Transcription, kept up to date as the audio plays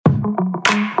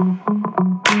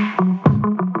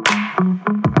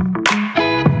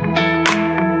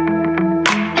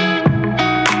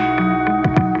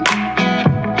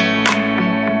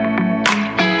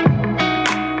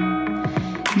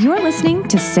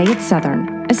Say It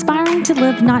Southern, aspiring to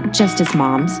live not just as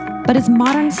moms, but as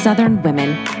modern Southern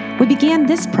women. We began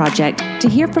this project to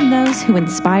hear from those who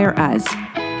inspire us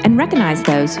and recognize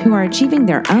those who are achieving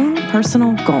their own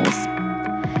personal goals.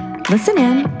 Listen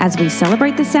in as we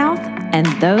celebrate the South and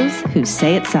those who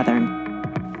say it Southern.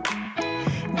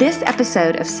 This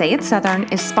episode of Say It Southern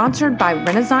is sponsored by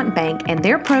Renaissance Bank and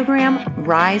their program,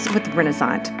 Rise with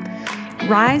Renaissance.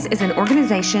 Rise is an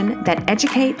organization that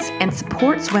educates and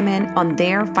supports women on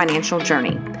their financial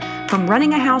journey. From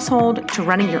running a household to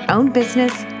running your own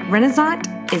business, Renaissance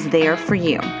is there for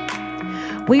you.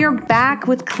 We are back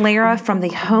with Clara from the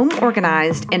Home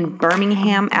Organized in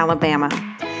Birmingham, Alabama.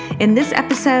 In this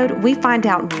episode, we find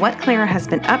out what Clara has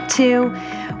been up to.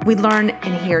 We learn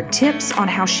and hear tips on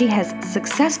how she has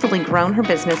successfully grown her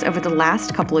business over the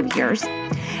last couple of years.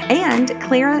 And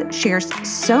Clara shares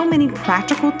so many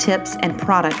practical tips and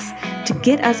products to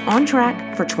get us on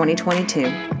track for 2022.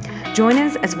 Join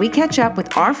us as we catch up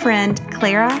with our friend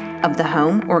Clara of the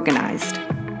Home Organized.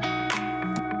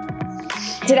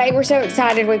 Today, we're so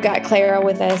excited we've got Clara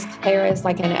with us. Clara is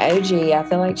like an OG. I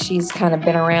feel like she's kind of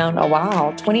been around a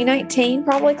while. 2019,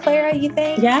 probably, Clara, you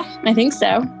think? Yeah, I think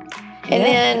so. And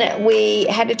then we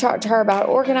had to talk to her about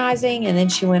organizing, and then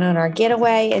she went on our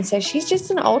getaway. And so she's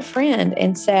just an old friend.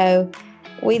 And so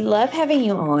we love having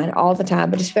you on all the time,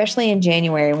 but especially in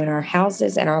January when our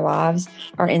houses and our lives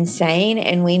are insane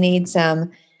and we need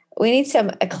some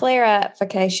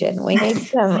clarification. We need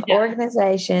some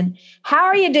organization. How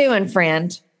are you doing,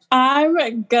 friend?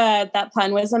 I'm good. That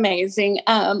pun was amazing.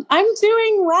 I'm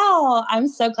doing well. I'm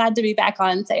so glad to be back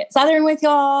on Say It Southern with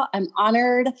y'all. I'm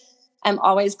honored. I'm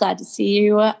always glad to see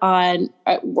you on,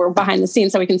 we're behind the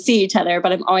scenes so we can see each other,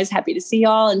 but I'm always happy to see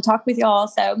y'all and talk with y'all.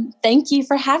 So thank you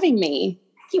for having me.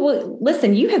 Well,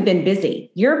 listen, you have been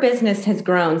busy. Your business has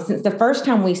grown since the first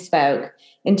time we spoke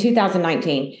in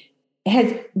 2019.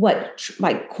 Has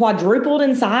quadrupled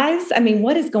in size? I mean,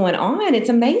 what is going on? It's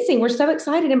amazing. We're so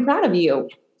excited and proud of you.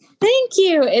 Thank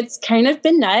you. It's kind of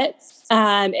been nuts.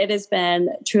 It has been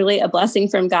truly a blessing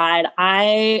from God.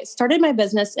 I started my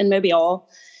business in Mobile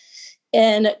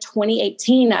in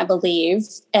 2018, I believe.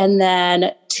 And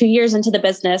then 2 years into the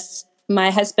business,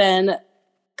 my husband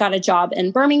got a job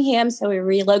in Birmingham. So we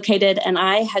relocated and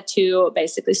I had to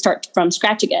basically start from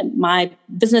scratch again. My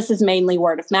business is mainly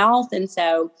word of mouth. And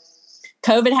so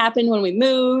COVID happened when we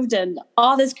moved and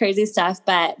all this crazy stuff,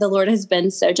 but the Lord has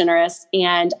been so generous.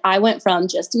 And I went from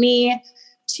just me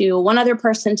to one other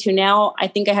person to now I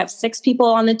think I have 6 people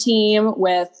on the team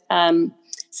with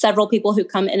several people who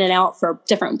come in and out for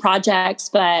different projects,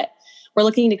 but we're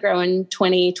looking to grow in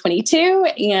 2022.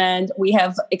 And we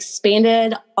have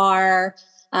expanded our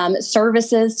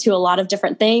services to a lot of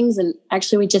different things. And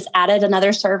actually we just added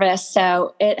another service.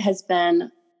 So it has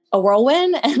been a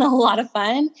whirlwind and a lot of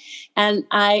fun. And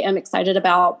I am excited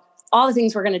about all the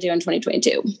things we're going to do in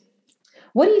 2022.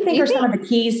 What do you think are some of the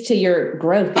keys to your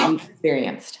growth that you've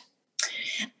experienced?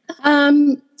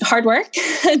 Hard work,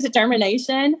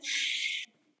 determination.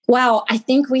 Wow. I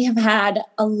think we have had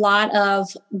a lot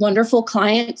of wonderful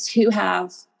clients who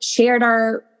have shared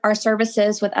our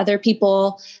services with other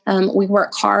people. We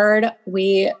work hard.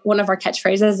 One of our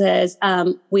catchphrases is,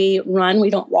 we run, we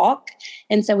don't walk.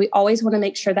 And so we always want to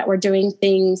make sure that we're doing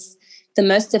things the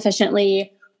most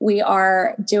efficiently. We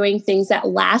are doing things that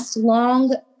last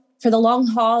long for the long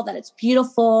haul, that it's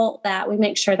beautiful, that we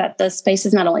make sure that the space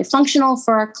is not only functional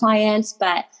for our clients,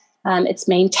 but it's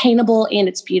maintainable and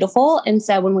it's beautiful. And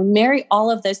so when we marry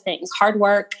all of those things, hard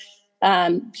work,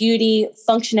 beauty,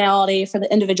 functionality for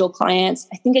the individual clients,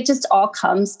 I think it just all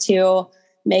comes to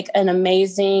make an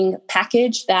amazing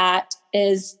package that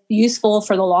is useful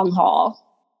for the long haul.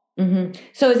 Mm-hmm.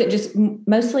 So is it just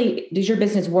mostly, does your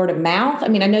business word of mouth? I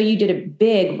mean, I know you did a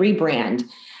big rebrand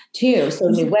too. So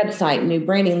new website, new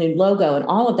branding, new logo and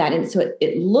all of that. And so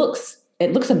it looks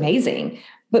amazing.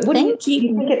 But what do you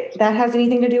think that has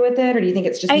anything to do with it? Or do you think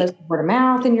it's just mostly word of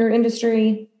mouth in your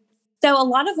industry? So a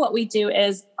lot of what we do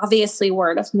is obviously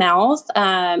word of mouth.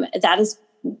 That is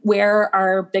where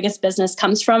our biggest business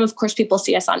comes from. Of course, people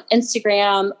see us on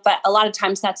Instagram, but a lot of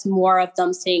times that's more of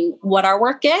them seeing what our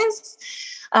work is.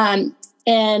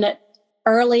 In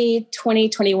early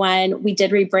 2021, we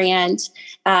did rebrand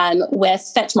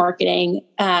with Fetch Marketing.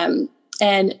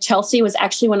 And Chelsea was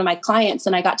actually one of my clients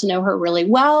and I got to know her really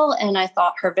well. And I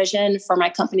thought her vision for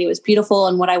my company was beautiful.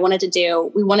 And what I wanted to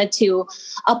do, we wanted to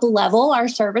up level our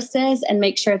services and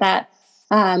make sure that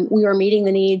we were meeting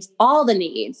the needs, all the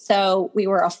needs. So we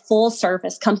were a full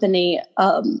service company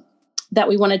that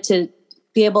we wanted to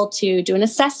be able to do an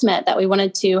assessment, that we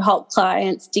wanted to help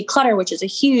clients declutter, which is a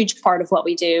huge part of what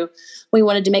we do. We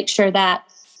wanted to make sure that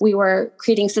We were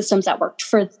creating systems that worked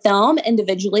for them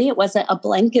individually. It wasn't a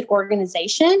blanket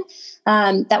organization,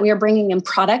 that we were bringing in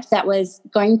product that was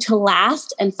going to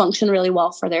last and function really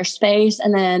well for their space.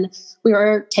 And then we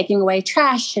were taking away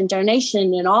trash and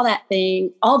donation and all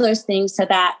those things, so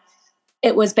that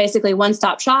it was basically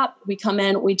one-stop shop. We come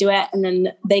in, we do it, and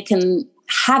then they can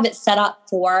have it set up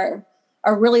for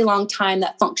a really long time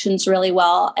that functions really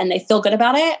well and they feel good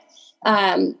about it.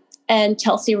 And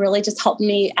Chelsea really just helped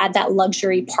me add that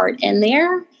luxury part in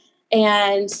there.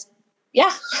 And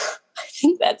yeah, I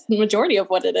think that's the majority of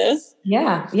what it is.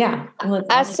 Yeah. Yeah.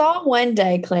 I saw one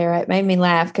day, Clara, it made me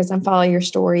laugh because I'm following your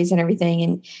stories and everything.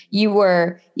 And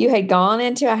you had gone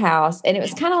into a house and it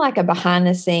was kind of like a behind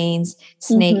the scenes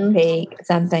sneak peek,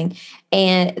 something.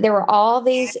 And there were all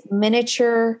these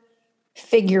miniature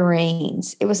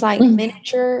figurines. It was like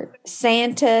miniature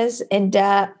Santas and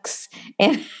ducks.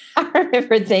 And I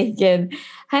remember thinking,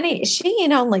 honey, she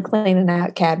ain't only cleaning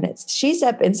out cabinets. She's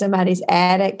up in somebody's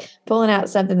attic, pulling out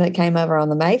something that came over on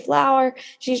the Mayflower.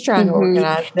 She's trying to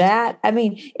organize that. I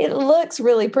mean, it looks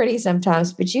really pretty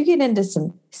sometimes, but you get into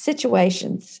some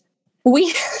situations.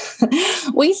 We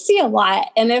see a lot.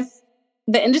 And if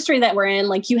the industry that we're in,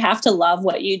 like, you have to love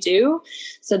what you do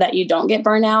so that you don't get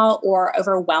burnt out or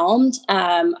overwhelmed.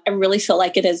 I really feel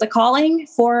like it is a calling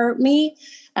for me,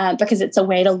 because it's a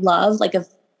way to love, like a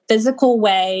physical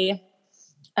way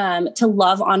to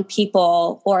love on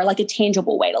people, or like a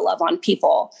tangible way to love on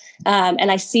people.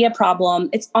 And I see a problem.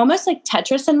 It's almost like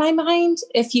Tetris in my mind.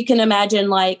 If you can imagine,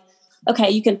 like, okay,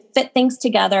 you can fit things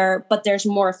together, but there's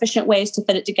more efficient ways to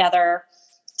fit it together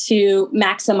to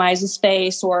maximize the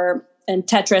space, or in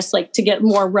Tetris, like to get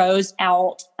more rows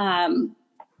out. And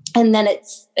then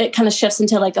it kind of shifts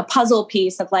into like a puzzle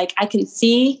piece of like, I can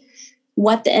see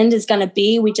what the end is going to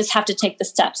be. We just have to take the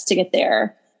steps to get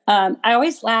there. I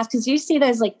always laugh because you see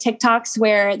those like TikToks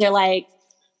where they're like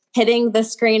hitting the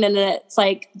screen and it's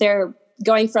like they're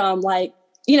going from like,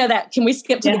 that, can we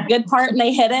skip to the good part, and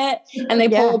they hit it and they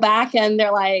pull back and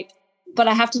they're like, but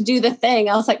I have to do the thing.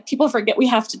 I was like, people forget we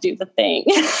have to do the thing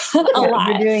a lot.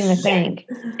 You're doing the thing.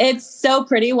 It's so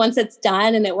pretty once it's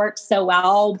done and it works so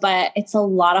well, but it's a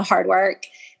lot of hard work.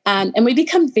 And we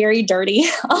become very dirty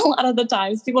a lot of the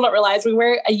times. People don't realize we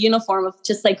wear a uniform of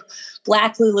just like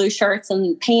black Lulu shirts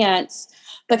and pants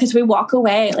because we walk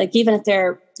away, like even if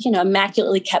they're,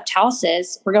 immaculately kept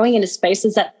houses, we're going into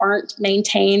spaces that aren't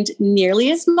maintained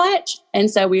nearly as much. And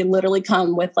so we literally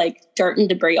come with like dirt and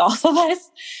debris off of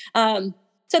us.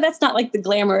 So that's not like the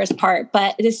glamorous part,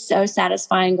 but it is so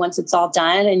satisfying once it's all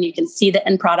done and you can see the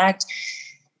end product.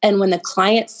 And when the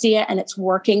clients see it and it's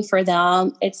working for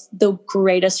them, it's the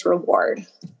greatest reward.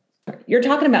 You're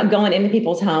talking about going into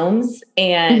people's homes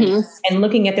and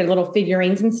looking at their little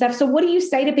figurines and stuff. So what do you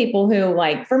say to people who,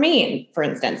 like, for me, for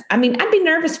instance, I mean, I'd be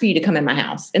nervous for you to come in my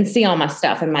house and see all my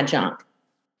stuff and my junk.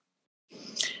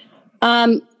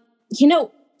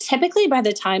 Typically by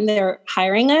the time they're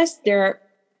hiring us, they're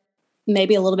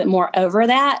maybe a little bit more over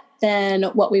that than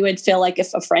what we would feel like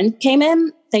if a friend came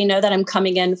in. They know that I'm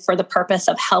coming in for the purpose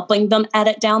of helping them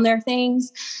edit down their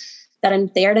things, that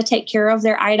I'm there to take care of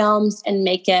their items and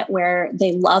make it where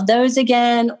they love those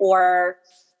again or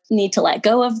need to let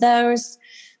go of those.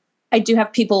 I do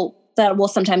have people that will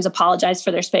sometimes apologize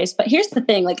for their space, but here's the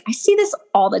thing, like I see this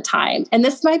all the time, and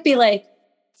this might be like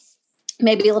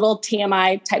maybe a little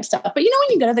TMI type stuff, but when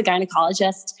you go to the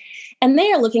gynecologist and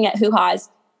they are looking at hoo-haws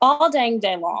all dang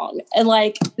day long. And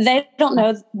like, they don't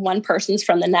know one person's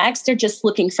from the next. They're just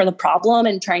looking for the problem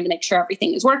and trying to make sure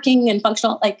everything is working and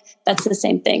functional. Like, that's the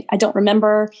same thing. I don't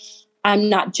remember. I'm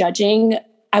not judging.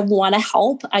 I want to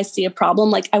help. I see a problem.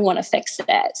 Like, I want to fix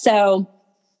it. So,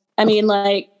 I mean,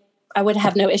 like, I would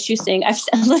have no issue seeing, I've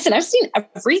seen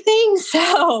everything.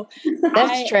 So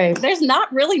that's true. There's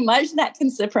not really much that can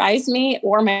surprise me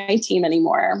or my team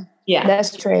anymore. Yeah,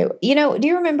 that's true. Do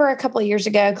you remember a couple of years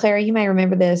ago, Clara, you may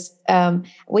remember this.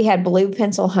 We had Blue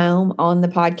Pencil Home on the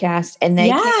podcast, and they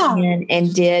came in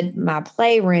and did my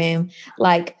playroom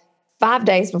like 5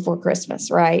 days before Christmas,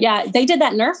 right? Yeah, they did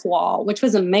that Nerf wall, which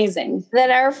was amazing. The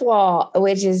Nerf wall,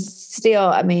 which is still,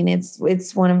 I mean,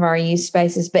 it's one of our used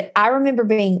spaces. But I remember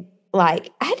being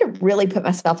like, I had to really put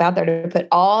myself out there to put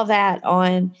all that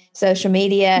on social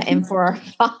media and for our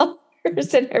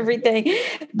followers and everything.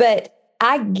 But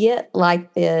I get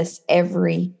like this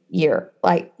every year,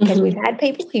 like, because we've had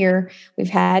people here,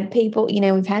 we've had people,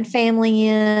 we've had family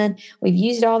in, we've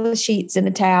used all the sheets and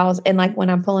the towels. And like, when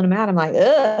I'm pulling them out, I'm like,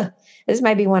 ugh, this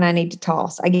may be one I need to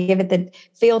toss. I give it the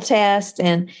field test.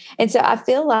 And so I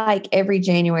feel like every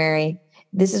January,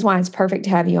 this is why it's perfect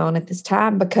to have you on at this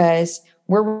time, because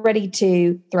we're ready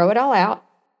to throw it all out,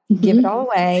 give it all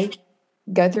away,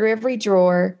 go through every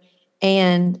drawer.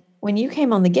 And when you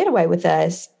came on the getaway with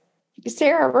us,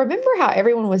 Sarah, remember how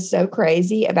everyone was so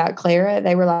crazy about Clara?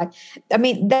 They were like, I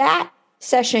mean, that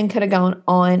session could have gone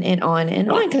on and on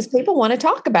and on because people want to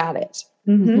talk about it.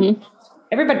 Mm-hmm.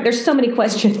 Everybody, there's so many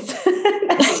questions.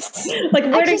 Like,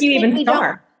 where do you even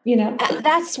start? You know,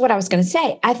 that's what I was going to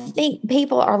say. I think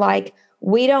people are like,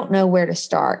 we don't know where to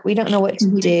start. We don't know what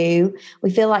to do.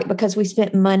 We feel like because we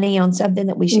spent money on something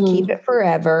that we should keep it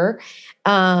forever.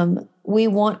 We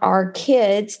want our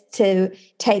kids to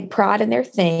take pride in their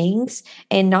things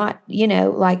and not,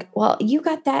 like, well, you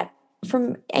got that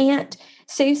from Aunt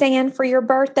Suzanne for your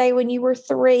birthday when you were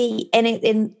 3. And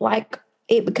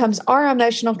it becomes our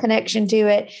emotional connection to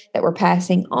it that we're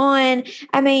passing on.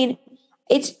 I mean,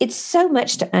 it's so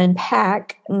much to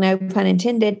unpack, no pun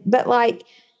intended, but like,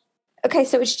 okay,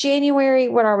 so it's January.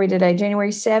 What are we today?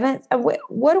 January 7th.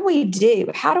 What do we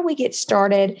do? How do we get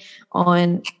started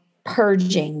on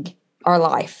purging our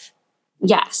life?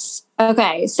 Yes.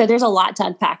 Okay. So there's a lot to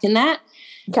unpack in that.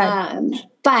 Okay.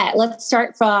 But let's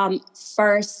start from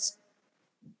first.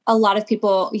 A lot of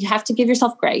people, you have to give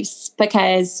yourself grace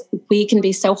because we can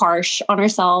be so harsh on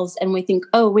ourselves and we think,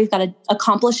 oh, we've got to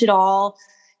accomplish it all,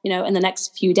 in the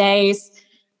next few days.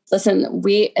 Listen,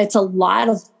 it's a lot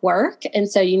of work. And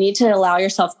so you need to allow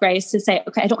yourself grace to say,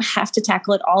 okay, I don't have to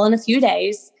tackle it all in a few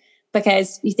days,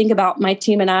 because you think about my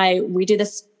team and I, we do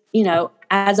this,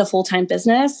 as a full-time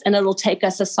business, and it'll take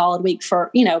us a solid week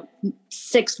for,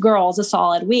 6 girls, a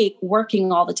solid week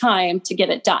working all the time to get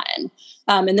it done.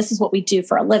 And this is what we do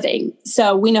for a living.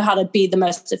 So we know how to be the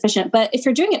most efficient. But if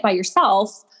you're doing it by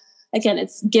yourself, again,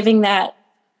 it's giving that,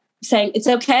 saying it's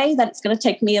okay that it's going to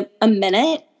take me a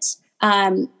minute.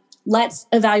 Let's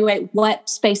evaluate what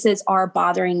spaces are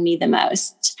bothering me the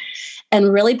most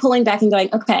and really pulling back and going,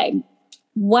 okay,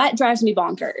 what drives me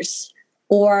bonkers?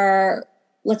 Or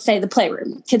let's say the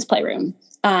playroom, kids' playroom.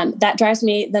 That drives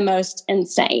me the most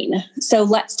insane. So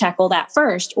let's tackle that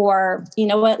first. Or, you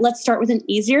know what, let's start with an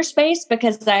easier space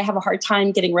because I have a hard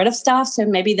time getting rid of stuff. So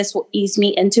maybe this will ease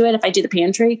me into it if I do the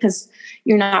pantry, because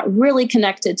you're not really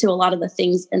connected to a lot of the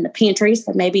things in the pantry.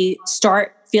 So maybe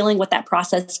start feeling what that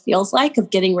process feels like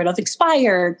of getting rid of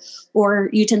expired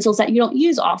or utensils that you don't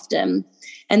use often,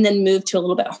 and then move to a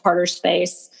little bit harder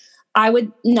space. I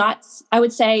would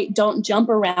say don't jump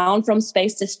around from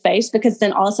space to space, because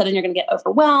then all of a sudden you're going to get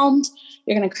overwhelmed.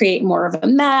 You're going to create more of a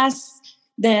mess.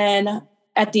 Then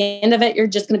at the end of it, you're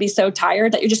just going to be so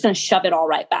tired that you're just going to shove it all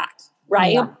right back.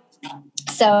 Right. Yeah.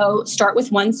 So start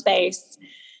with one space.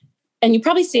 And you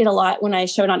probably see it a lot when I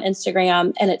show it on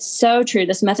Instagram, and it's so true.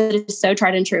 This method is so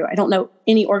tried and true. I don't know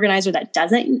any organizer that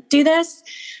doesn't do this,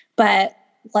 but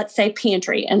let's say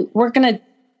pantry, and we're going to,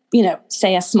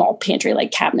 say a small pantry,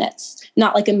 like cabinets,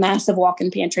 not like a massive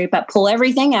walk-in pantry, but pull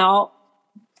everything out,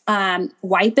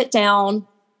 wipe it down,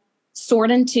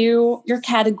 sort into your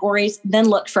categories, then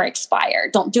look for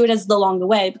expired. Don't do it as along the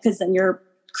way, because then you're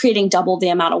creating double the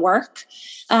amount of work.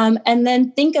 And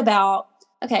then think about,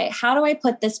 okay, how do I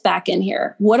put this back in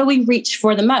here? What do we reach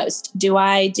for the most? Do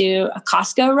I do a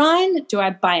Costco run? Do I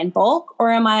buy in bulk?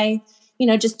 Or am I,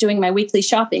 just doing my weekly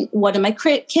shopping? What do my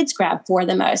kids grab for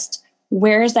the most?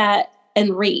 Where is that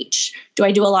in reach? Do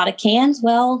I do a lot of cans?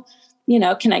 Well,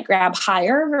 can I grab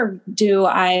higher, or do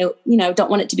I, don't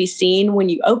want it to be seen when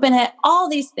you open it? All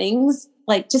these things,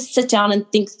 like, just sit down and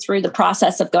think through the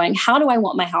process of going, how do I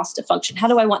want my house to function? How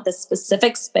do I want this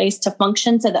specific space to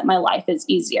function so that my life is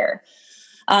easier?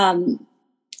 And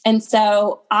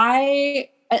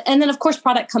then of course,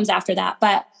 product comes after that.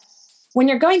 But when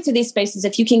you're going through these spaces,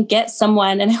 if you can get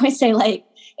someone, and I always say, like,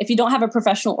 if you don't have a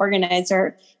professional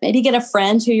organizer, maybe get a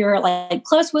friend who you're like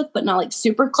close with, but not like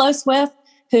super close with,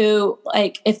 who,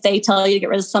 like, if they tell you to get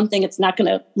rid of something, it's not going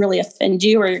to really offend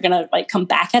you, or you're going to like come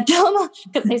back at them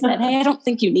because they said, hey, I don't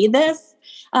think you need this.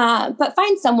 But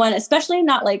find someone, especially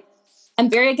not like, I'm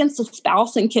very against a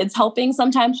spouse and kids helping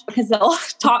sometimes, because they'll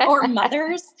talk, or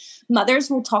mothers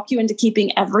will talk you into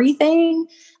keeping everything.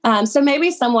 So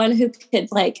maybe someone who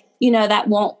could, like, that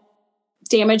won't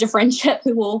damage a friendship,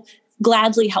 who will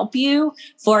gladly help you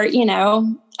for,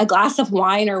 a glass of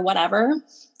wine or whatever,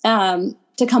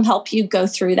 to come help you go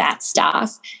through that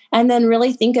stuff. And then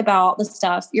really think about the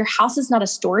stuff. Your house is not a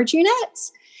storage unit.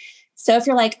 So if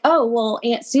you're like, oh, well,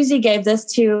 Aunt Susie gave this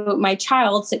to my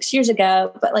child 6 years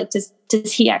ago, but like, does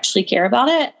he actually care about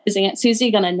it? Is Aunt Susie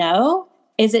going to know?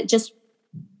 Is it just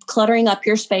cluttering up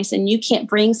your space and you can't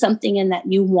bring something in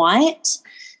that you want?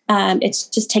 It's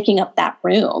just taking up that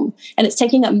room, and it's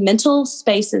taking up mental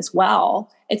space as well.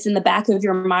 It's in the back of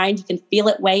your mind. You can feel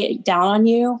it weigh down on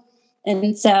you.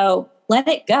 And so let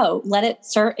it go. Let it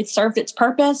serve. It served its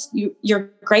purpose.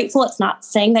 You're grateful. It's not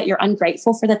saying that you're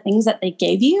ungrateful for the things that they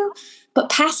gave you, but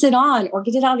pass it on or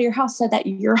get it out of your house so that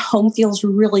your home feels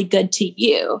really good to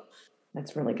you.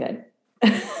 That's really good.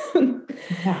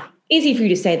 Yeah. Easy for you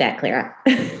to say that, Clara.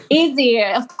 Easy.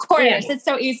 Of course. Yeah. It's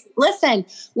so easy. Listen,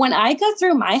 when I go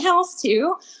through my house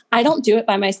too, I don't do it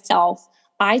by myself.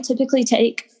 I typically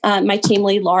take my team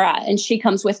lead, Laura, and she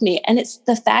comes with me. And it's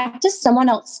the fact of someone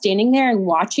else standing there and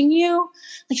watching you.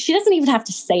 Like, she doesn't even have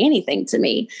to say anything to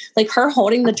me. Like, her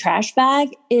holding the trash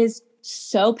bag is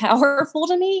so powerful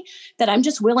to me that I'm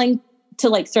just willing to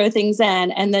like throw things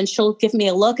in. And then she'll give me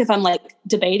a look if I'm like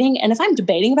debating. And if I'm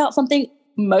debating about something,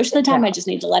 most of the time I just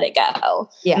need to let it go.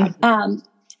 Yeah.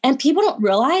 And people don't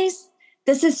realize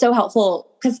this is so helpful,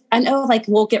 because I know like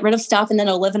we'll get rid of stuff and then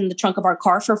it'll live in the trunk of our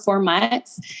car for 4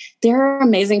 months. There are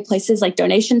amazing places like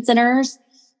donation centers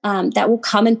that will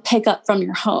come and pick up from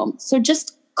your home. So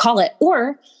just call it.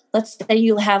 Or let's say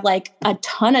you have like a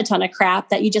ton of crap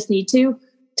that you just need to.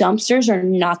 Dumpsters are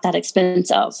not that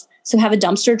expensive. So have a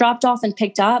dumpster dropped off and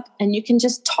picked up, and you can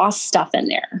just toss stuff in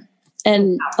there.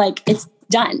 And like, it's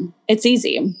done. It's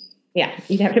easy. Yeah.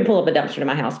 You'd have to pull up a dumpster to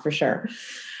my house for sure.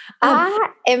 I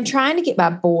am trying to get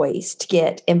my boys to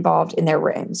get involved in their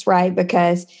rooms, right?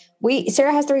 Because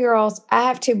Sarah has 3 girls. I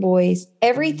have 2 boys.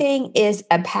 Everything is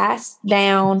a pass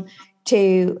down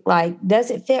to like,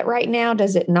 does it fit right now?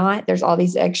 Does it not? There's all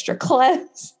these extra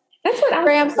clothes. That's what I'm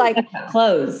Graham's like,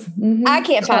 clothes. Mm-hmm. I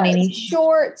can't find any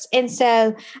shorts. And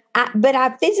so, but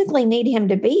I physically need him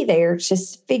to be there to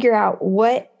figure out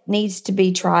what needs to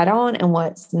be tried on and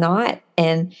what's not.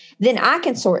 And then I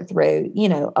can sort through,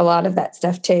 a lot of that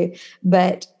stuff too.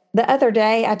 But the other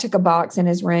day I took a box in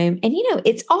his room, and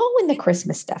it's all when the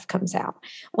Christmas stuff comes out.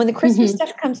 When the Christmas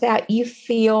stuff comes out, you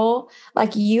feel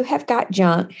like you have got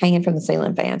junk hanging from the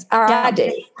ceiling fans. Or yeah. I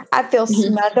do. I feel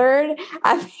smothered.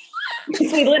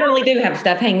 We literally do have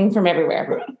stuff hanging from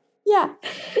everywhere. Yeah.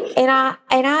 And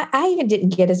I even didn't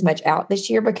get as much out this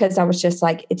year because I was just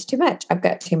like, it's too much. I've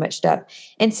got too much stuff.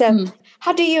 And so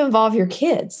how do you involve your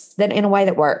kids that in a way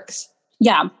that works?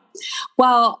 Yeah.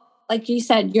 Well, like you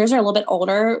said, yours are a little bit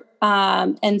older.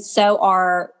 And so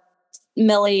are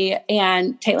Millie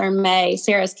and Taylor and May,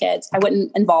 Sarah's kids. I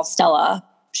wouldn't involve Stella.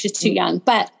 She's too young,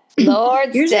 but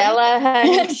Lord,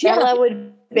 Stella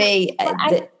would be.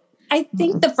 I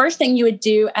think the first thing you would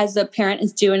do as a parent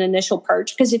is do an initial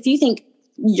purge. Because if you think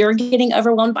you're getting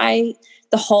overwhelmed by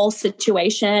the whole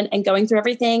situation and going through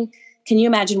everything, can you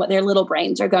imagine what their little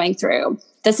brains are going through?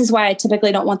 This is why I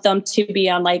typically don't want them to be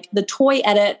on like the toy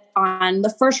edit on the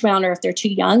first round, or if they're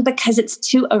too young, because it's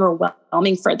too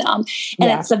overwhelming for them. And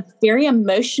it's a very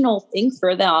emotional thing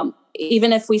for them.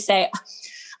 Even if we say,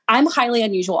 I'm highly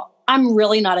unusual, I'm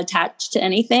really not attached to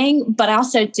anything, but I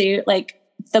also do like,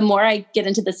 the more I get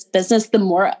into this business, the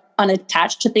more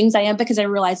unattached to things I am, because I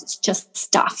realize it's just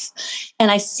stuff. And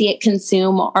I see it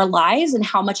consume our lives and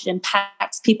how much it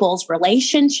impacts people's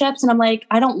relationships. And I'm like,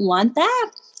 I don't want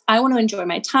that. I want to enjoy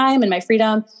my time and my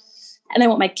freedom. And I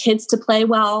want my kids to play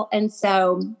well. And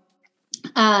so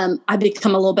I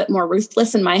become a little bit more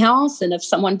ruthless in my house. And if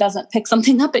someone doesn't pick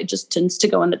something up, it just tends to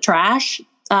go in the trash.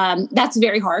 That's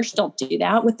very harsh. Don't do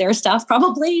that with their stuff,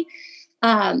 probably.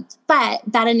 But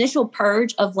that initial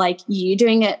purge of like you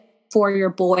doing it for your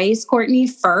boys, Courtney,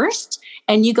 first,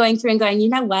 and you going through and going, you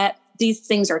know what, these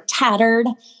things are tattered.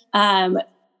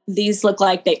 These look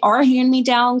like they are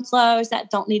hand-me-down clothes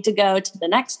that don't need to go to the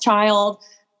next child.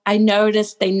 I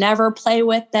noticed they never play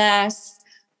with this.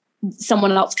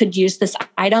 Someone else could use this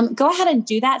item. Go ahead and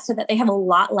do that so that they have a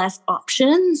lot less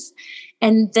options,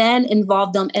 and then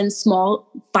involve them in small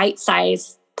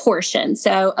bite-sized portions.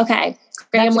 So, okay,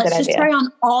 Graham, let's just try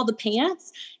on all the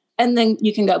pants, and then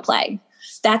you can go play.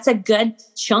 That's a good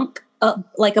chunk,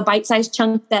 like a bite-sized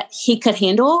chunk that he could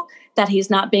handle, that he's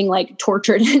not being like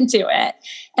tortured into it.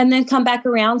 And then come back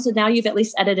around. So now you've at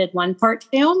least edited one part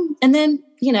down. And then,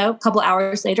 a couple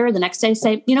hours later, the next day,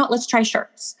 say, let's try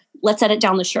shirts. Let's edit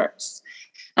down the shirts.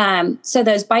 So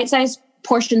those bite-sized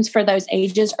portions for those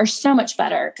ages are so much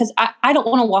better, because I don't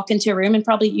want to walk into a room, and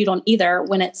probably you don't either,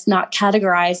 when it's not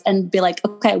categorized and be like,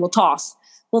 okay, we'll toss.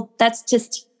 Well, that's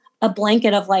just a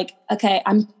blanket of like, okay,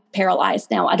 I'm paralyzed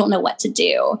now. I don't know what to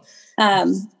do.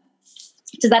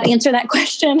 Does that answer that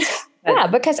question? Yeah,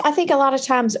 because I think a lot of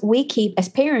times we keep, as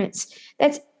parents,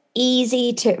 that's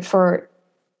easy for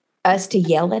us to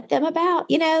yell at them about,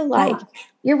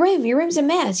 your room's a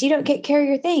mess. You don't take care of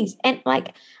your things. And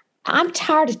like, I'm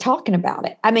tired of talking about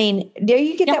it. I mean, do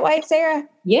you get that way, Sarah?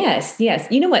 Yes.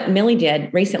 You know what Millie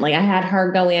did recently? I had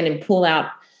her go in and pull out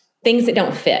things that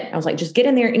don't fit. I was like, just get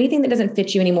in there. Anything that doesn't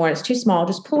fit you anymore, it's too small,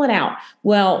 just pull it out.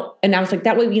 Well, and I was like,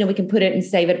 that way, we can put it and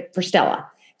save it for Stella.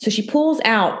 So she pulls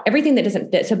out everything that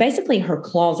doesn't fit. So basically her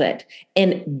closet,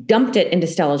 and dumped it into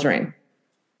Stella's room,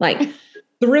 like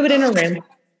threw it in her room,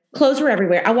 clothes were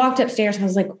everywhere. I walked upstairs and I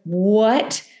was like,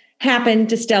 what happened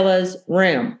to Stella's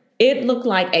room? It looked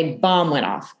like a bomb went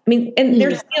off. I mean, and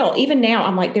there's still, even now,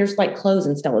 I'm like, there's like clothes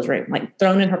in Stella's room, like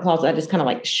thrown in her closet. I just kind of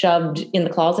like shoved in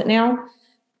the closet now.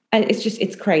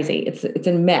 It's crazy. It's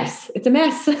a mess. It's a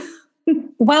mess.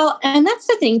 Well, and that's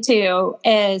the thing too,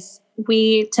 is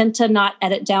we tend to not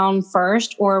edit down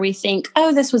first, or we think,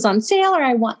 oh, this was on sale, or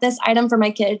I want this item for my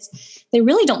kids. They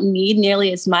really don't need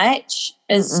nearly as much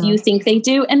as you think they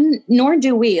do. And nor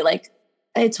do we. Like,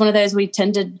 it's one of those, we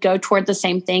tend to go toward the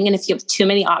same thing. And if you have too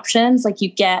many options, like, you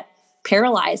get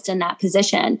paralyzed in that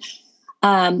position.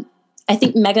 I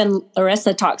think Megan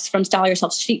Larissa talks from Style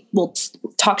Yourself. She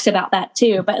talks about that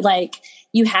too. But like,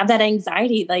 you have that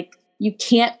anxiety, like you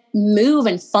can't move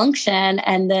and function.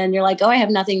 And then you're like, oh, I have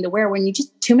nothing to wear, when you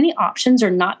just, too many options are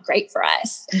not great for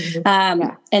us.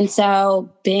 And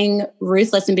so being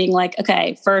ruthless and being like,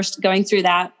 okay, first going through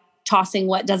that, tossing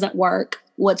what doesn't work,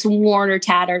 what's worn or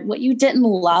tattered, what you didn't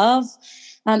love.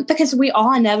 Because we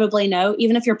all inevitably know,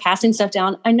 even if you're passing stuff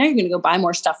down, I know you're going to go buy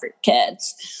more stuff for your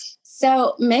kids.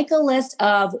 So make a list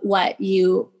of what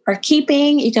you are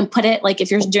keeping. You can put it, like,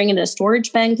 if you're doing it in a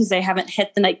storage bin because they haven't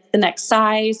hit the next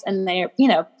size, and they're,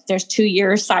 there's 2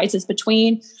 year sizes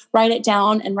between, write it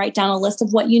down and write down a list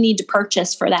of what you need to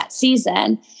purchase for that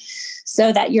season,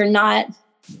 so that you're not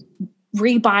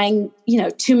rebuying,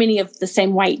 too many of the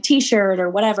same white t-shirt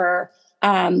or whatever.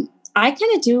 I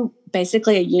kind of do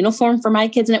basically a uniform for my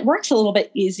kids, and it works a little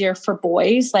bit easier for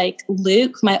boys. Like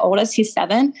Luke, my oldest, he's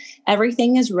 7,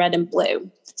 everything is red and blue.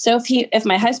 So if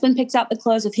my husband picks out the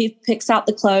clothes, if he picks out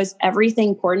the clothes,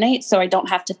 everything coordinates. So I don't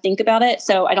have to think about it.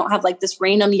 So I don't have like this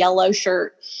random yellow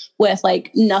shirt with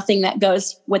like nothing that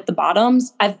goes with the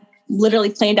bottoms. I've literally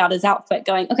planned out his outfit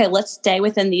going, okay, let's stay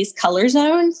within these color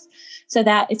zones, so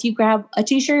that if you grab a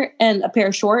t-shirt and a pair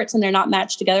of shorts and they're not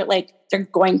matched together, like, they're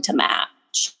going to match.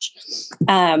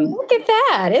 Look at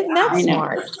that. Isn't that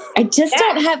smart? I just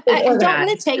don't have, I don't want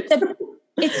to take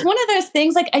it's one of those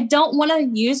things, like, I don't want to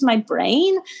use my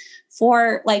brain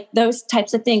for like those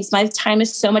types of things. My time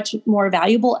is so much more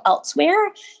valuable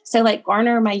elsewhere. So like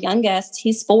Garner, my youngest,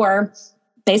 he's 4,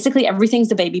 basically everything's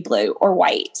the baby blue or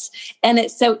white. And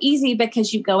it's so easy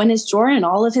because you go in his drawer and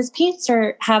all of his pants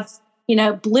have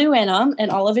blue in them,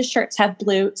 and all of his shirts have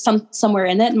blue somewhere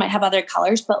in it, and might have other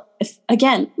colors. But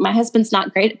again, my husband's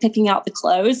not great at picking out the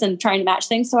clothes and trying to match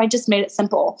things. So I just made it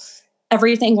simple.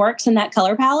 Everything works in that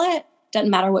color palette. Doesn't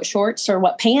matter what shorts or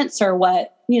what pants or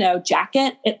what,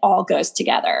 jacket, it all goes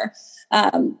together.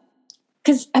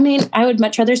 Cause I would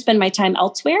much rather spend my time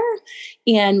elsewhere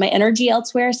and my energy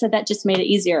elsewhere. So that just made it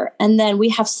easier. And then we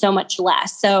have so much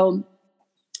less. So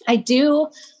I do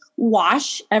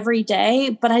wash every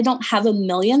day, but I don't have a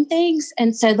million things.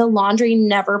 And so the laundry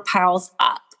never piles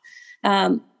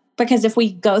up. Because if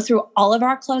we go through all of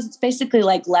our clothes, it's basically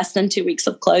like less than 2 weeks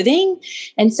of clothing.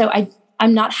 And so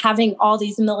I'm not having all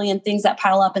these million things that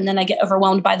pile up, and then I get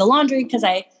overwhelmed by the laundry because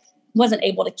I wasn't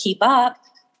able to keep up.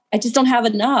 I just don't have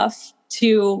enough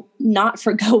to not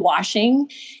forgo washing.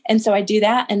 And so I do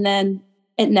that, and then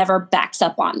it never backs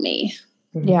up on me.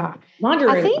 Yeah. Laundry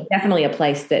room is definitely a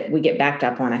place that we get backed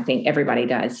up on. I think everybody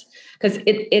does, because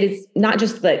it is not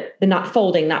just the not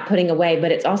folding, not putting away,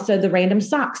 but it's also the random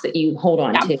socks that you hold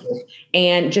on to,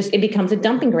 and just, it becomes a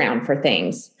dumping ground for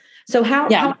things. So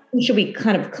how should we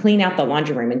kind of clean out the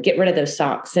laundry room and get rid of those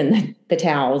socks and the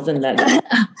towels and the...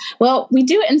 Well, we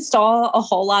do install a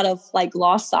whole lot of like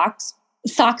lost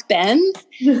sock bins.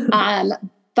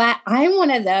 But I'm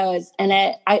one of those,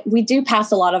 and we do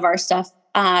pass a lot of our stuff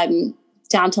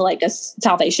down to like a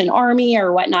Salvation Army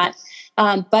or whatnot.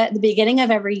 But at the beginning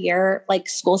of every year, like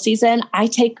school season, I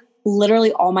take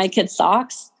literally all my kids'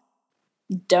 socks,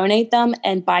 donate them,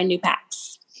 and buy new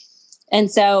packs. And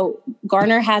so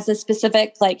Garner has a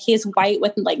specific, like, he is white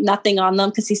with like nothing on them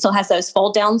because he still has those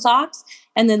fold down socks.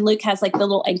 And then Luke has like the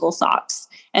little ankle socks,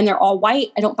 and they're all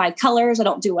white. I don't buy colors. I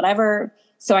don't do whatever.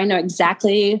 So I know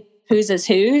exactly whose is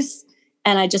whose.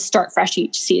 And I just start fresh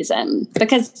each season,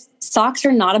 because socks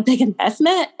are not a big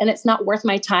investment, and it's not worth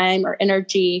my time or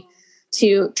energy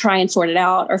to try and sort it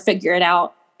out or figure it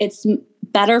out. It's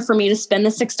better for me to spend the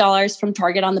 $6 from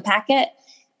Target on the packet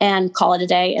and call it a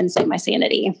day and save my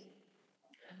sanity.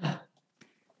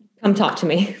 Come talk to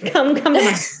me. Come to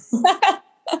my...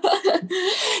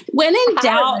 When in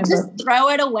doubt, just throw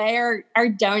it away or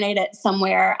donate it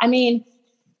somewhere.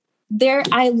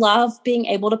 I love being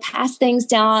able to pass things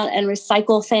down and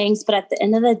recycle things. But at the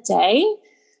end of the day,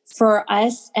 for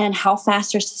us and how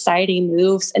fast our society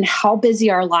moves and how busy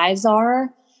our lives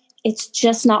are, it's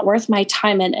just not worth my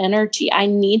time and energy. I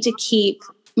need to keep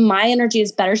my energy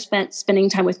is better spent spending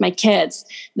time with my kids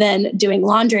than doing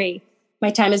laundry. My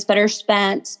time is better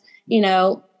spent,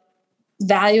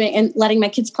 valuing and letting my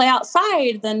kids play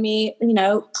outside than me,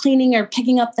 cleaning or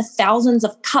picking up the thousands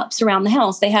of cups around the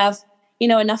house. They have,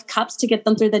 enough cups to get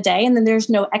them through the day, and then there's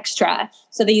no extra.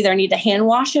 So they either need to hand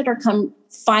wash it or come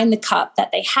find the cup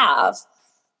that they have.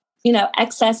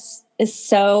 Excess is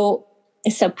so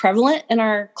prevalent in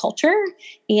our culture,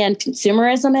 and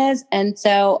consumerism is. And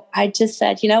so I just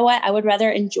said, you know what? I would rather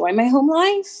enjoy my home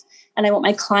life, and I want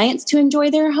my clients to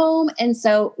enjoy their home. And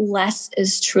so less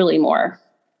is truly more.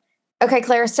 Okay,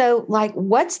 Clara. So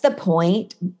what's the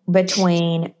point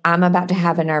between I'm about to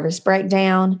have a nervous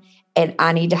breakdown and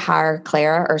I need to hire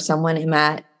Clara or someone in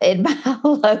my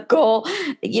local,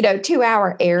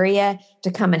 2-hour area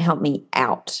to come and help me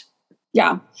out?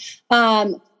 Yeah.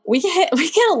 We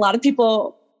get a lot of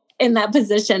people in that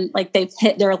position, like they've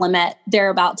hit their limit. They're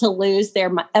about to lose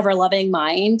their ever-loving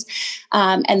mind,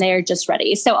 and they're just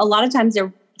ready. So a lot of times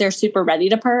they're super ready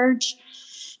to purge.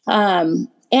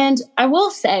 And I will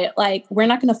say, we're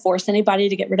not going to force anybody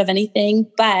to get rid of anything,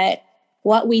 but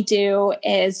what we do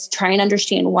is try and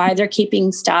understand why they're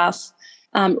keeping stuff,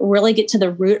 really get to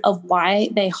the root of why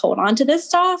they hold on to this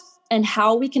stuff and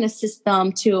how we can assist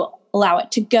them to allow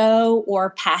it to go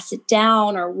or pass it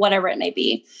down or whatever it may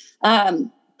be.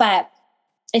 But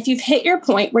if you've hit your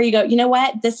point where you go, you know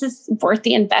what, this is worth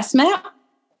the investment.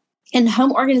 And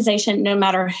home organization, no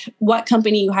matter what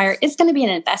company you hire, it's going to be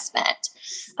an investment.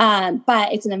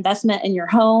 But it's an investment in your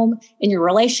home, in your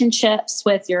relationships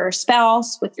with your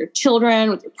spouse, with your children,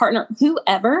 with your partner,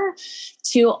 whoever,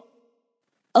 to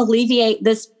alleviate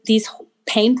these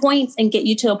pain points and get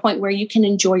you to a point where you can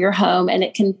enjoy your home and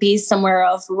it can be somewhere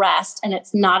of rest, and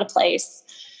it's not a place.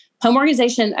 Home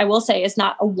organization, I will say, is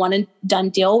not a one and done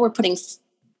deal. We're putting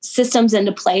systems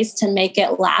into place to make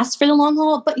it last for the long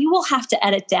haul, but you will have to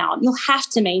edit down. You'll have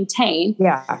to maintain.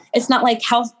 Yeah. It's not like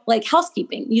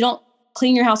housekeeping. You don't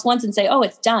clean your house once and say, oh,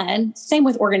 it's done. Same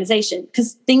with organization,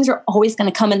 because things are always going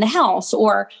to come in the house,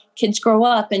 or kids grow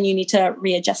up and you need to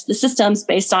readjust the systems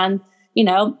based on,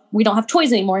 we don't have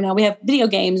toys anymore. Now we have video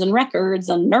games and records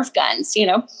and Nerf guns,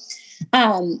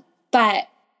 but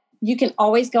you can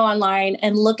always go online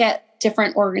and look at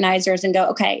different organizers and go,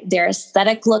 okay, their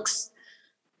aesthetic looks,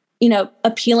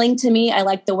 appealing to me. I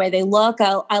like the way they look.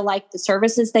 I like the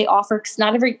services they offer, because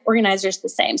not every organizer is the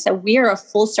same. So we are a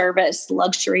full service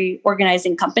luxury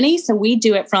organizing company. So we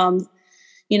do it from,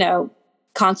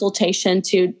 consultation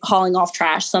to hauling off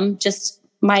trash. Some just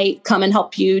might come and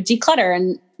help you declutter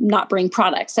and not bring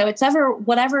products. So it's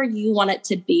whatever you want it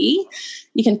to be.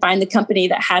 You can find the company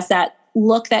that has that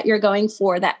look that you're going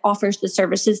for, that offers the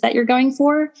services that you're going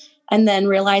for, and then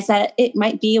realize that it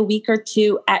might be a week or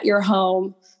two at your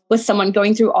home with someone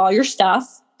going through all your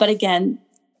stuff. But again,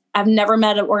 I've never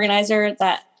met an organizer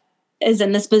that is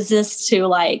in this business to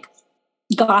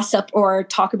gossip or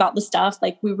talk about the stuff.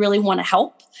 We really want to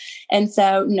help. And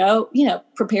so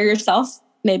prepare yourself,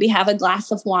 maybe have a glass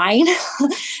of wine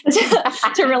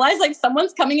to realize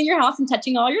someone's coming in your house and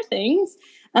touching all your things.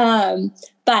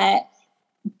 But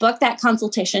book that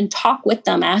consultation, talk with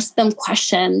them, ask them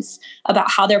questions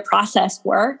about how their process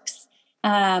works.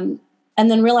 And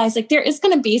then realize there is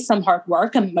going to be some hard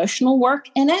work, emotional work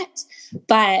in it.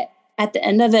 But at the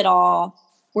end of it all,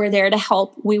 we're there to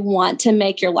help. We want to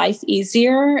make your life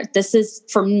easier. This is,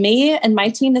 for me and my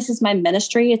team, this is my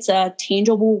ministry. It's a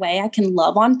tangible way I can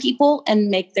love on people and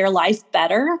make their life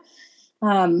better.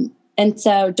 And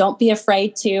so don't be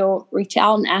afraid to reach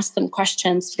out and ask them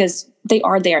questions, because they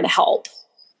are there to help.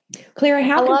 Clara,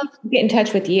 how can people get in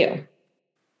touch with you?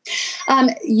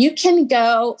 You can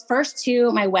go first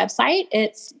to my website.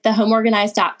 It's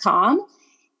thehomeorganized.com.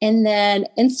 And then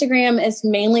Instagram is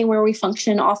mainly where we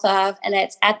function off of, and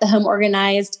it's at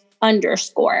thehomeorganized_.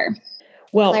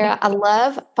 Well, Clara, I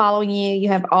love following you. You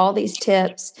have all these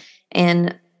tips,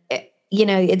 and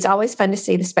it's always fun to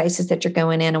see the spaces that you're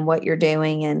going in and what you're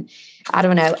doing. And I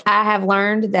don't know, I have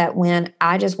learned that when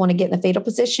I just want to get in the fetal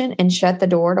position and shut the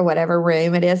door to whatever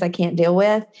room it is I can't deal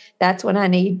with, that's what I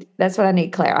need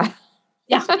Clara.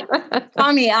 Yeah.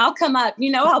 Call me. I'll come up.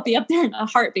 I'll be up there in a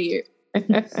heartbeat.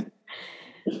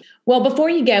 Well, before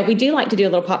you go, we do like to do a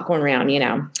little popcorn round,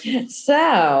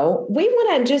 So we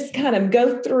want to just kind of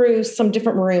go through some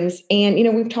different rooms. And,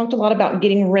 we've talked a lot about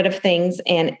getting rid of things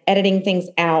and editing things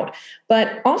out.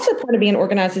 But also part of being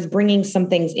organized is bringing some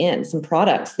things in, some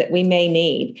products that we may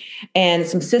need and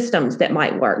some systems that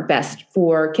might work best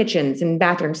for kitchens and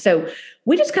bathrooms. So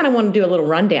we just kind of want to do a little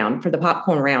rundown for the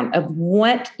popcorn round of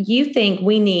what you think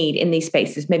we need in these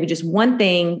spaces. Maybe just one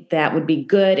thing that would be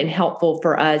good and helpful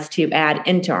for us to add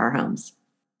into our homes.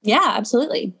 Yeah,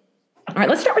 absolutely. All right,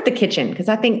 let's start with the kitchen because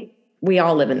I think we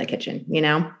all live in the kitchen,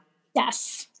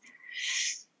 Yes.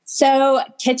 So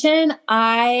kitchen,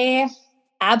 I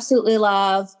absolutely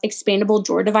love expandable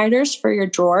drawer dividers for your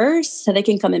drawers. So they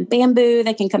can come in bamboo,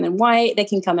 they can come in white, they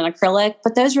can come in acrylic,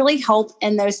 but those really help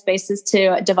in those spaces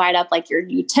to divide up like your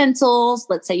utensils.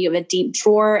 Let's say you have a deep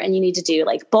drawer and you need to do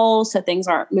like bowls so things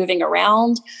aren't moving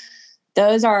around.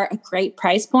 Those are a great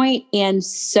price point and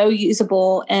so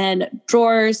usable in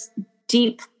drawers,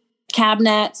 deep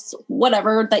cabinets,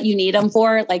 whatever that you need them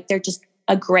for. Like they're just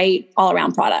a great all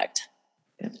around product.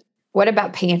 What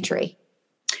about pantry?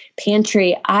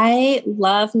 Pantry. I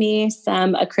love me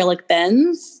some acrylic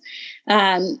bins.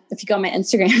 If you go on my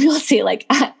Instagram, you'll see like,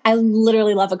 I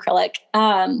literally love acrylic.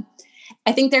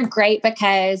 I think they're great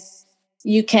because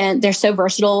they're so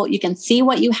versatile. You can see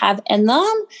what you have in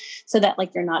them so that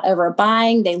like you're not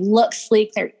overbuying. They look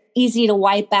sleek. They're easy to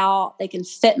wipe out. They can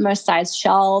fit most size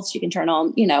shelves. You can turn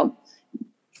on,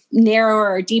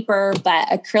 narrower or deeper, but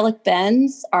acrylic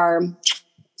bins are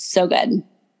so good.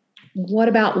 What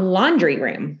about laundry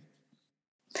room?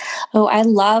 Oh, I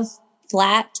love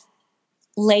flat,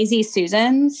 lazy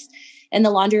Susans in the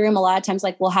laundry room. A lot of times,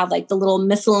 like we'll have like the little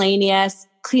miscellaneous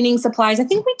cleaning supplies. I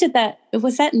think we did that.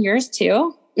 Was that in yours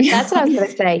too? That's what I was going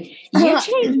to say. You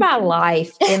changed my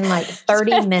life in like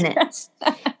 30 minutes.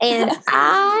 And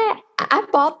I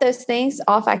bought those things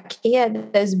off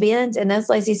IKEA, those bins and those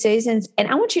lazy Susans. And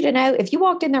I want you to know, if you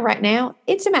walked in there right now,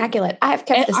 it's immaculate. I have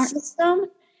kept the system.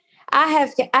 I'm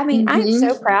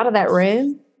so proud of that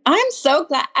room. I'm so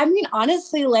glad.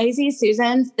 Honestly, lazy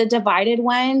Susans, the divided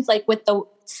ones, like with the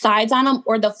sides on them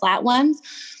or the flat ones,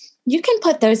 you can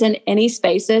put those in any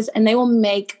spaces and they will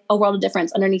make a world of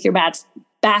difference underneath your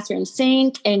bathroom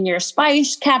sink, in your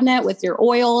spice cabinet with your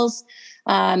oils.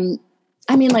 That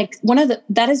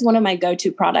is one of my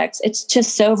go-to products. It's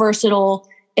just so versatile.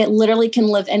 It literally can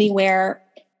live anywhere.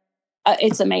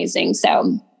 It's amazing.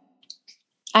 So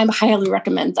I highly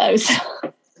recommend those.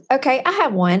 Okay, I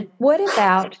have one. What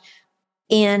about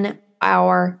in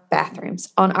our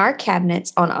bathrooms, on our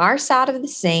cabinets, on our side of the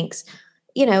sinks?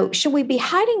 Should we be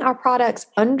hiding our products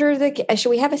should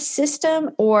we have a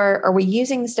system, or are we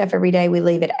using the stuff every day? We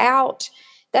leave it out.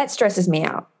 That stresses me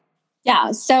out.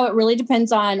 Yeah. So it really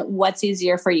depends on what's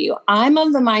easier for you. I'm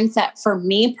of the mindset, for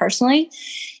me personally,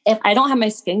 if I don't have my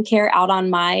skincare out on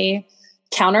my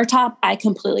countertop, I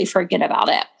completely forget about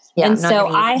it. Yeah, and so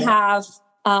I have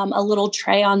a little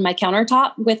tray on my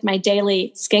countertop with my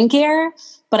daily skincare,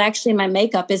 but actually my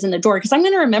makeup is in the drawer because I'm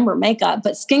going to remember makeup,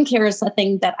 but skincare is a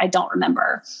thing that I don't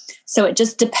remember. So it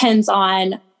just depends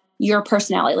on your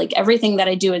personality. Like everything that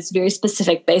I do is very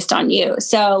specific based on you.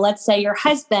 So let's say your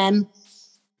husband,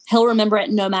 he'll remember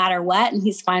it no matter what, and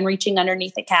he's fine reaching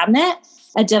underneath the cabinet.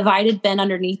 A divided bin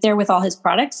underneath there with all his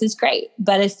products is great.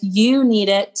 But if you need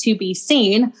it to be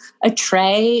seen, a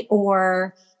tray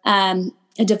or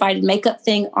a divided makeup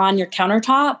thing on your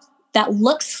countertop that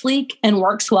looks sleek and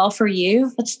works well for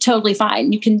you, that's totally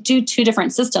fine. You can do two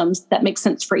different systems that make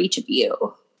sense for each of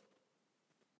you.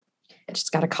 I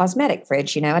just got a cosmetic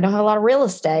fridge. I don't have a lot of real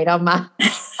estate on my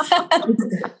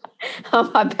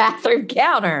on my bathroom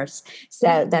counters.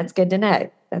 So that's good to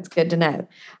know.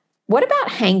 What about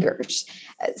hangers?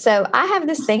 So I have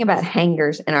this thing about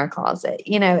hangers in our closet.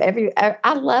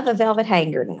 I love a velvet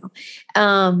hanger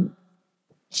now.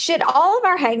 Should all of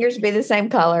our hangers be the same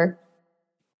color?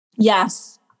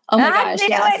 Yes. Oh my gosh.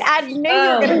 Yes. I knew you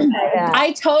were going to say that.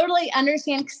 I totally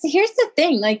understand. Because here's the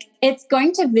thing, like it's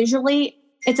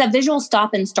a visual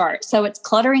stop and start. So it's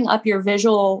cluttering up your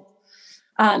visual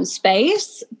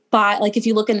space. But like if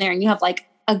you look in there and you have like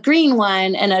a green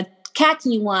one and a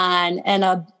khaki one and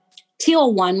a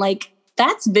teal one, like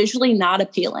that's visually not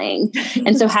appealing.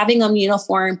 And so having them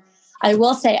uniform, I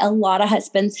will say a lot of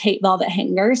husbands hate velvet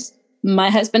hangers.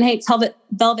 My husband hates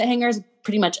velvet hangers.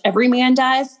 Pretty much every man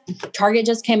does. Target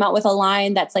just came out with a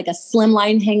line that's like a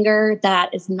slimline hanger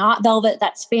that is not velvet.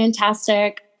 That's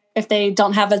fantastic. If they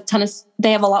don't have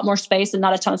they have a lot more space and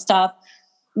not a ton of stuff.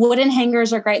 Wooden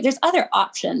hangers are great. There's other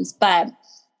options, but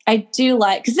I do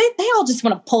like, because they all just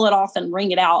want to pull it off and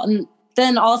wring it out. And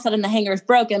then all of a sudden the hanger is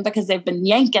broken because they've been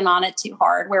yanking on it too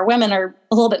hard, where women are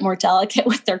a little bit more delicate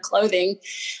with their clothing.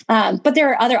 But there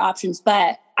are other options,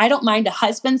 but I don't mind a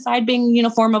husband's side being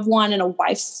uniform of one and a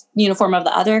wife's uniform of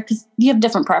the other, because you have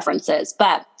different preferences.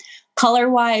 But color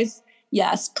wise,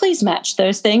 yes, please match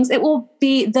those things. It will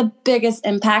be the biggest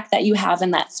impact that you have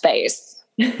in that space.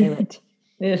 Knew it.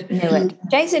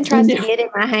 Jason tries to get in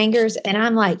my hangers and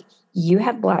I'm like, you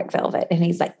have black velvet. And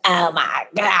he's like, oh my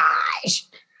gosh.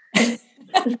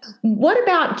 What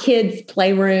about kids'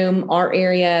 playroom, art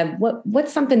area?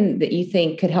 What's something that you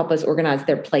think could help us organize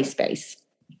their play space?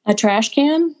 A trash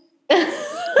can?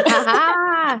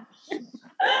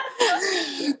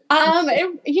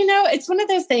 It's one of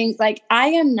those things, like I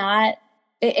am not,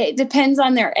 it depends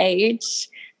on their age.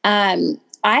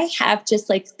 I have just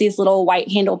like these little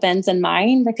white handle bins in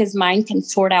mine because mine can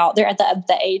sort out, they're at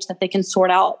the age that they can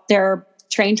sort out their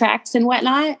train tracks and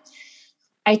whatnot.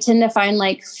 I tend to find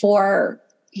like for,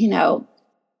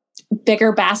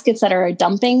 bigger baskets that are a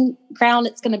dumping ground,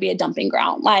 it's going to be a dumping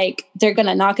ground. Like they're going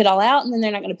to knock it all out and then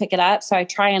they're not going to pick it up. So I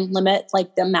try and limit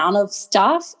like the amount of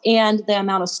stuff and the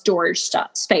amount of storage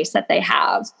space that they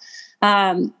have.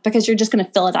 Because you're just going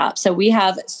to fill it up. So we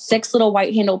have 6 little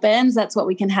white handle bins. That's what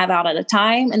we can have out at a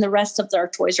time. And the rest of their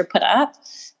toys are put up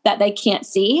that they can't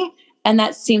see. And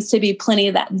that seems to be plenty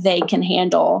that they can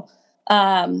handle.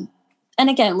 And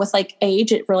again, with like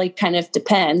age, it really kind of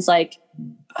depends. Like,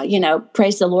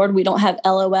 praise the Lord, we don't have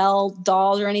LOL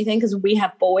dolls or anything because we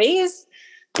have boys,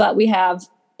 but we have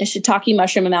a shiitake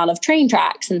mushroom amount of train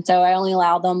tracks. And so I only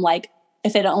allow them like,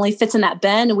 if it only fits in that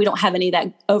bin and we don't have any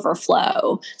that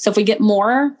overflow. So if we get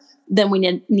more, then we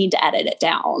need to edit it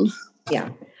down. Yeah.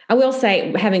 I will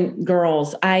say, having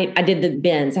girls, I did the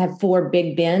bins. I have 4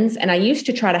 big bins and I used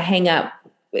to try to hang up.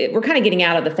 We're kind of getting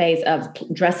out of the phase of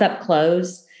dress up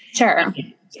clothes. Sure.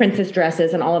 Princess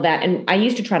dresses and all of that. And I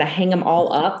used to try to hang them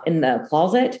all up in the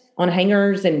closet on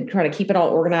hangers and try to keep it all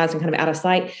organized and kind of out of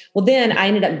sight. Well, then I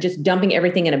ended up just dumping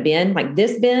everything in a bin. Like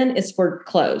this bin is for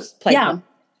clothes. Yeah.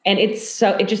 And it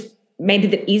just made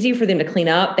it easier for them to clean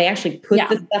up. They actually put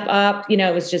the stuff up,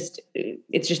 it's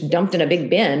just dumped in a big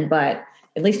bin, but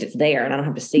at least it's there and I don't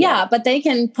have to see it. Yeah, but they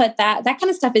can put that kind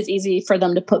of stuff is easy for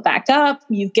them to put back up.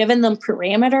 You've given them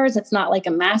parameters. It's not like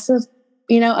a massive,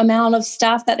 amount of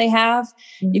stuff that they have.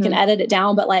 Mm-hmm. You can edit it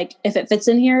down, but like if it fits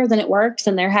in here, then it works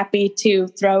and they're happy to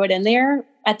throw it in there.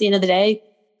 At the end of the day,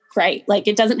 great. Like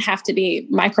it doesn't have to be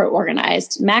micro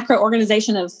organized. Macro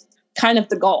organization is kind of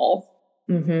the goal.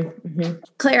 Mm-hmm, mm-hmm.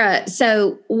 Clara,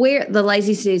 so where the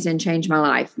Lazy Susan changed my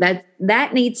life,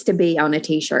 that needs to be on a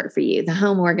t-shirt for you. The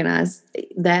home organized,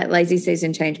 that Lazy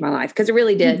Susan changed my life, because it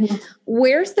really did. Mm-hmm.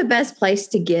 Where's the best place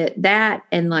to get that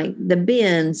and like the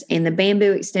bins and the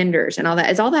bamboo extenders and all that?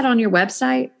 Is all that on your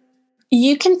website?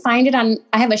 You can find it I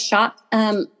have a shop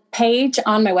page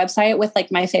on my website with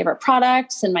like my favorite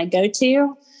products and my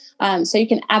go-to. So you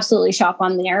can absolutely shop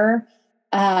on there.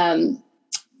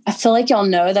 I feel like y'all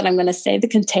know that I'm going to say the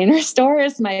Container Store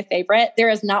is my favorite. There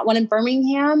is not one in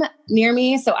Birmingham near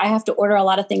me, so I have to order a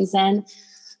lot of things in.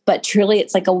 But truly,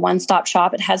 it's like a one-stop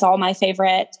shop. It has all my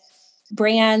favorite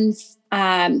brands.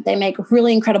 They make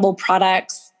really incredible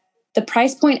products. The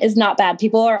price point is not bad.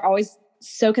 People are always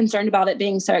so concerned about it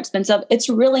being so expensive. It's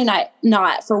really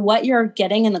not for what you're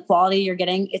getting and the quality you're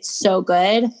getting. It's so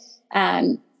good.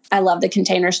 I love the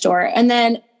Container Store. And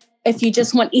then if you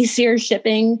just want easier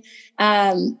shipping,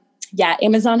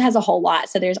 Amazon has a whole lot.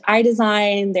 So there's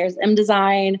iDesign, there's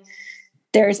mDesign,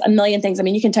 there's a million things. I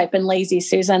mean, you can type in Lazy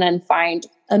Susan and find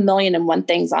 1,000,001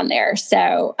 things on there.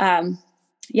 So,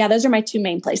 those are my 2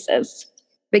 main places.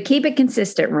 But keep it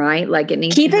consistent, right? Like it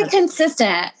needs to keep it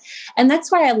consistent. And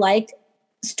that's why I like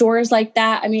stores like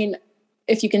that. I mean,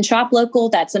 if you can shop local,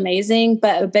 that's amazing.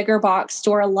 But a bigger box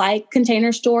store like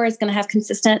Container Store is going to have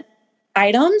consistent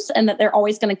items and that they're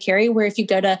always going to carry, where if you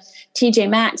go to TJ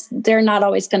Maxx, they're not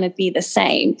always going to be the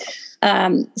same.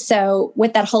 So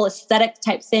with that whole aesthetic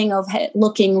type thing of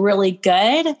looking really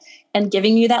good and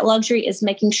giving you that luxury is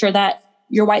making sure that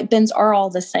your white bins are all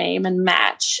the same and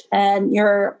match, and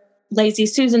your Lazy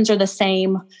Susans are the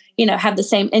same, have the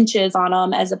same inches on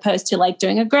them, as opposed to like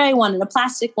doing a gray one and a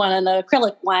plastic one and an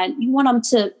acrylic one. You want them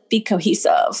to be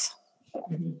cohesive.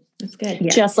 Mm-hmm. That's good.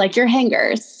 Yeah. Just like your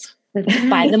hangers.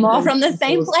 Buy them all from the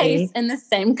same place in the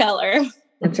same color.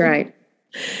 That's right.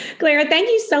 Clara, thank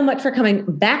you so much for coming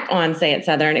back on Say It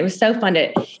Southern. It was so fun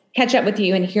to catch up with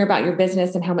you and hear about your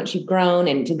business and how much you've grown,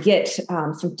 and to get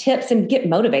some tips and get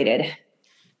motivated.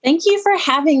 Thank you for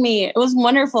having me. It was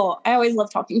wonderful. I always love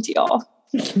talking to y'all.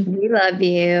 We love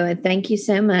you. And thank you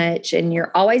so much. And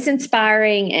you're always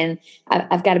inspiring. And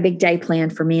I've got a big day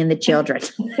planned for me and the children.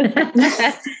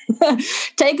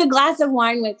 Take a glass of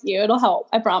wine with you. It'll help.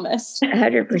 I promise.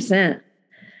 100%.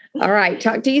 All right.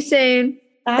 Talk to you soon.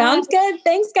 Bye. Sounds good.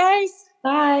 Thanks, guys.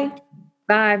 Bye.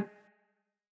 Bye.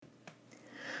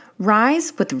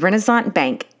 Rise with Renaissance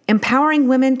Bank, empowering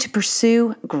women to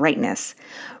pursue greatness.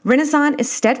 Renaissance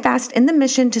is steadfast in the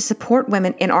mission to support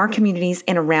women in our communities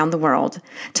and around the world.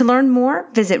 To learn more,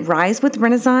 visit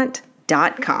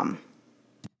risewithrenaissance.com.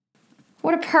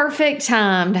 What a perfect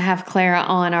time to have Clara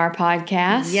on our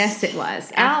podcast. Yes, it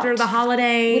was. After the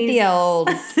holidays. With the old.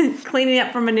 Cleaning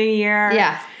up from a new year.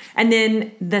 Yeah. And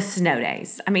then the snow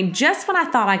days. I mean, just when I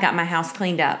thought I got my house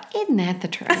cleaned up. Isn't that the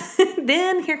truth?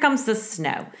 Then here comes the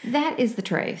snow. That is the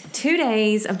truth. 2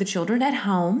 days of the children at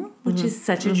home, which is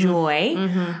such a joy.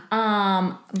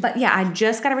 But yeah, I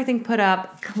just got everything put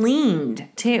up, cleaned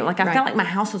too. Like I felt like my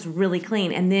house was really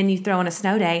clean. And then you throw in a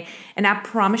snow day. And I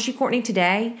promise you, Courtney,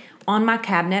 today on my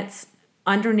cabinets,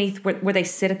 underneath where they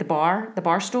sit at the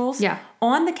bar stools,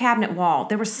 on the cabinet wall,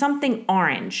 there was something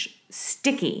orange,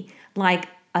 sticky, like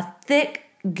a thick,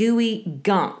 gooey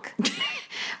gunk.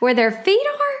 Where their feet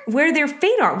are? Where their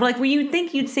feet are. Like where you'd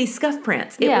think you'd see scuff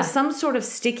prints. It was some sort of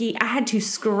sticky. I had to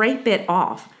scrape it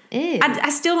off. Ew. I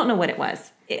still don't know what it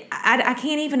was. I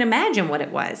can't even imagine what it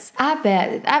was. I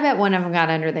bet one of them got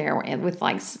under there with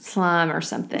like slime or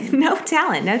something. No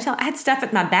telling. I had stuff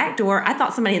at my back door. I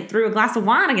thought somebody had threw a glass of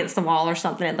wine against the wall or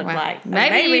something. It looked like.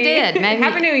 Maybe you did. Maybe.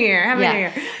 Happy New Year. Happy New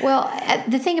Year. Well,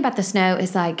 the thing about the snow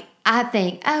is like, I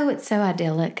think, it's so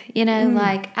idyllic. You know,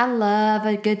 like I love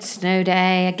a good snow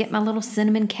day. I get my little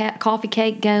cinnamon coffee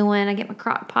cake going. I get my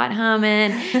crock pot humming.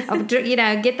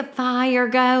 Get the fire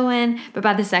going. But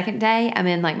by the second day, I'm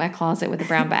in like my closet with a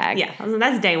brown bag. Yeah,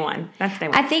 that's day one.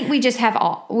 I think we just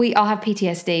all have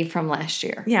PTSD from last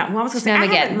year. Yeah, well, I was going to say, I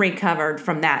haven't recovered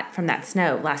from that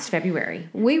snow last February.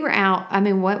 We were out, I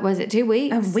mean, what was it, 2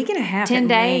 weeks? A week and a half 10 at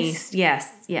days?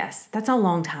 least. Yes. That's a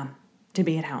long time to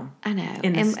be at home. I know.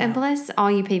 And bless all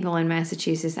you people in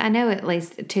Massachusetts. I know at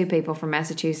least 2 people from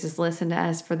Massachusetts listen to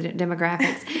us for the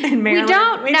demographics. We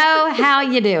don't know how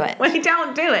you do it. We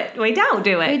don't do it. We don't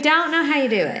know how you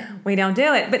do it. We don't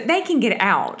do it. But they can get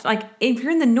out. Like, if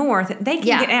you're in the north, they can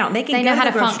get out. They know how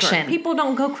to function. People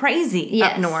don't go crazy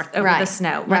up north over the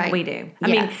snow like we do. I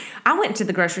mean, I went to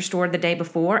the grocery store the day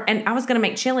before, and I was going to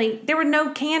make chili. There were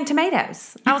no canned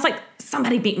tomatoes. I was like,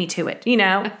 somebody beat me to it,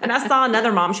 And I saw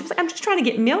another mom. She was like, I'm just trying to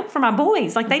get milk for my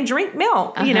boys. Like, they drink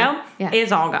milk, Yeah.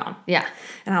 It's all gone. Yeah.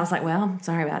 And I was like, well,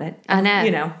 sorry about it. I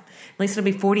know. At least it'll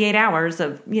be 48 hours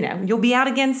of, you'll be out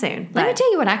again soon. Let me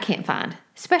tell you what I can't find.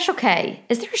 Special K.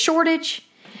 Is there a shortage?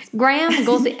 Graham,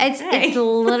 it's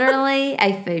literally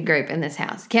a food group in this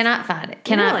house. Cannot find it.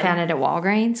 Cannot find it at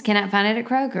Walgreens. Cannot find it at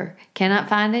Kroger. Cannot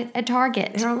find it at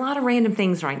Target. There are a lot of random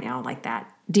things right now like that.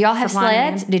 Do y'all have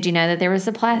sleds? Did you know that there was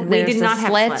a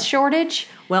sled shortage?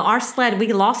 Well, our sled,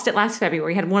 we lost it last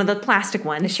February. We had one of the plastic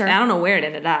ones. Sure. I don't know where it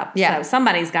ended up. Yeah. So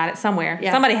somebody's got it somewhere.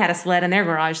 Yeah. Somebody had a sled in their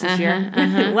garage this year.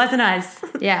 It wasn't us.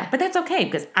 Yeah. But that's okay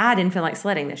because I didn't feel like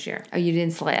sledding this year. Oh, you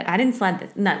didn't sled? I didn't sled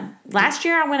this. No. Last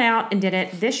year I went out and did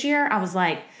it. This year I was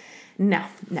like, no.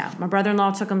 My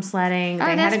brother-in-law took them sledding.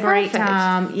 They had a great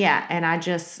time. Yeah. And I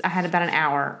had about an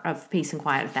hour of peace and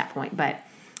quiet at that point. But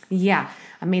yeah,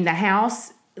 I mean, the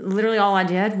house, literally all I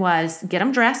did was get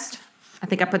them dressed. I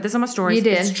think I put this on my stories. You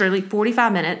did. It's truly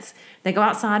 45 minutes. They go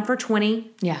outside for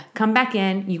 20. Yeah. Come back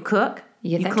in. You cook.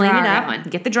 You clean it up. Going.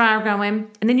 Get the dryer going.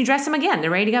 And then you dress them again.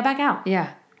 They're ready to go back out.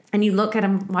 Yeah. And you look at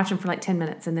them, watch them for like 10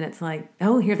 minutes, and then it's like,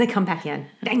 oh, here they come back in.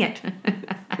 Dang it.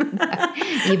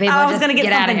 I was going to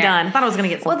get something done. I thought I was going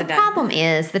to get something done. Well, the problem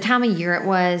is the time of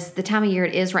year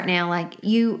it is right now, like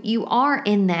you are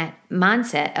in that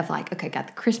mindset of like, okay, got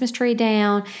the Christmas tree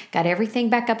down, got everything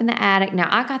back up in the attic. Now,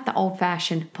 I got the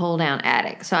old-fashioned pull-down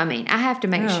attic. So, I mean, I have to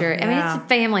make sure. I mean, it's a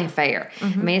family affair.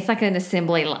 I mean, it's like an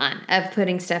assembly line of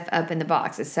putting stuff up in the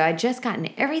boxes. So, I just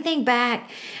gotten everything back,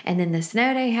 and then the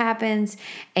snow day happens,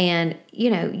 and,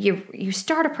 you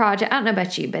start a project. I don't know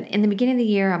about you, but in the beginning of the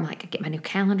year, I'm like, I get my new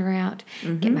calendar out,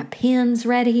 get my pens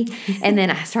ready, and then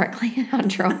I start cleaning out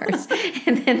drawers.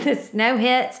 And then the snow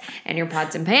hits, and your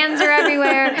pots and pans are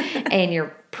everywhere, and your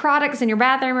products in your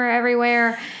bathroom are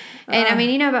everywhere. And I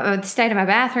mean, about the state of my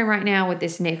bathroom right now with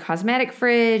this new cosmetic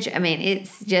fridge. I mean,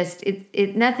 it's just,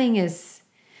 nothing is.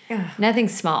 Nothing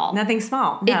small. Nothing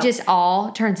small. No. It just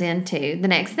all turns into the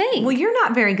next thing. Well, you're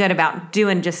not very good about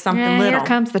doing just something little. Here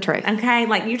comes the truth. Okay,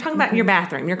 like you're talking about your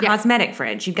bathroom, your cosmetic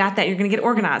fridge. You got that. You're going to get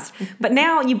organized. But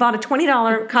now you bought a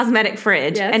 $20 cosmetic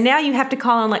fridge, and now you have to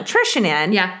call an electrician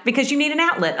in because you need an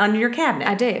outlet under your cabinet.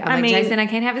 I do. I'm like, Jason, I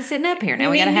can't have it sitting up here.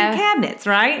 Now we got to have cabinets,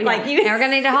 right? Yeah. Like now we're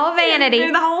going to need a whole vanity.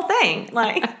 Do the whole thing.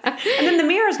 Like, and then the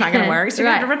mirror's not going to work, so you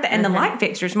have to rip the, and the light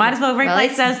fixtures. Might as well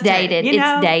replace those. Dated. Too,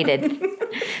 It's dated.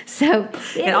 So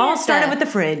it all started with the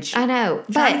fridge. I know,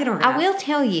 but I will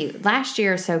tell you, last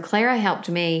year, so Clara helped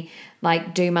me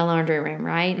like do my laundry room,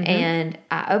 right? Mm-hmm. And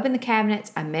I opened the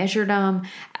cabinets, I measured them,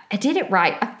 I did it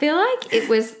right. I feel like it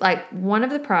was like one of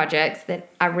the projects that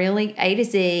I really A to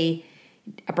Z.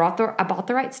 I bought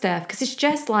the right stuff because it's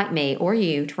just like me or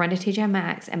you to run to TJ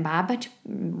Maxx and buy a bunch of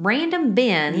random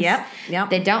bins. Yep.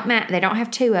 They don't have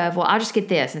two of. Well, I'll just get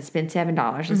this and spend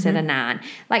 $7 instead of $9.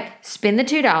 Like spend the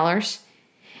 $2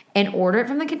 and order it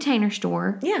from the Container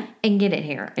Store. Yeah. And get it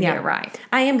here and do it right.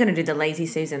 I am going to do the Lazy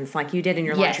Susans like you did in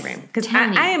your laundry room. Because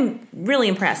I am really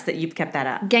impressed that you've kept that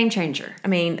up. Game changer. I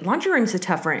mean, laundry room's a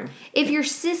tough room. If your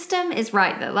system is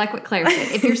right, though, like what Claire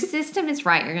said, if your system is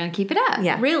right, you're going to keep it up.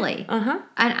 Yeah. Really. Uh-huh.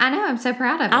 I know. I'm so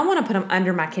proud of it. I want to put them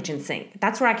under my kitchen sink.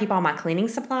 That's where I keep all my cleaning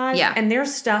supplies. Yeah. And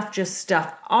there's stuff just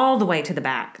stuffed all the way to the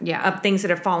back. Yeah. Of things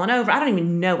that have fallen over. I don't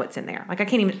even know what's in there. Like,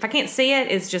 if I can't see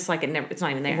it, it's just like it's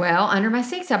not even there. Well, under my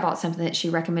sinks, I bought something that she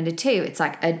recommended too. It's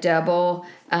like a double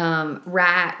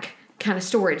rack kind of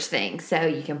storage thing, so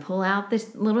you can pull out the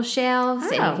little shelves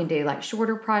and you can do like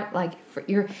shorter like for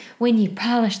when you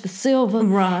polish the silver,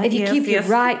 right? If you keep your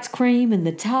Wright's cream in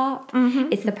the top,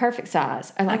 it's the perfect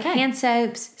size. Or like hand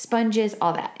soaps, sponges,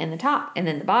 all that in the top, and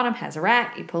then the bottom has a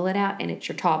rack. You pull it out, and it's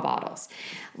your tall bottles.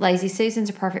 Lazy Susans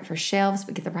are perfect for shelves,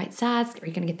 but get the right size. Are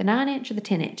you going to get the 9-inch or the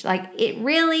 10-inch? Like it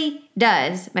really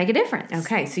does make a difference.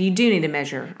 Okay, so you do need to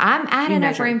measure. I had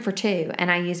enough room for two, and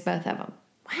I use both of them.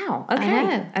 Wow.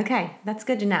 Okay. Okay. That's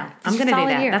good to know. I'm going to do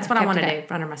that. That's what I want to do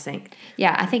under my sink.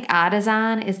 Yeah. I think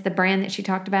iDesign is the brand that she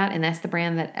talked about, and that's the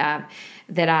brand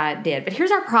that I did. But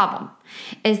here's our problem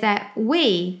is that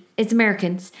we, as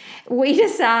Americans, we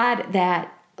decide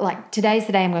that like today's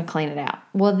the day I'm going to clean it out.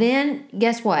 Well, then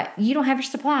guess what? You don't have your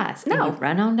supplies. No. And you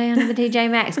run on down to the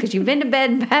TJ Maxx because you've been to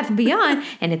Bed & Bath & Beyond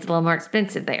and it's a little more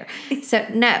expensive there. So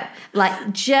no,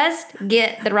 like just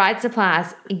get the right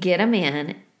supplies, get them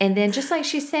in. And then just like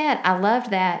she said, I loved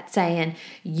that saying,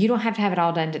 you don't have to have it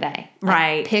all done today. Like,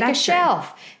 right. Pick a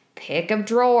shelf. Pick a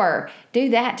drawer. Do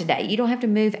that today. You don't have to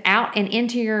move out and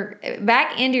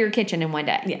back into your kitchen in one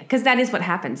day. Yeah, because that is what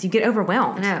happens. You get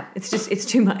overwhelmed. I know. It's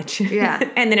too much. Yeah.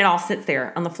 And then it all sits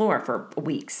there on the floor for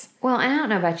weeks. Well, and I don't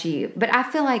know about you, but I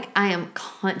feel like I am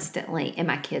constantly in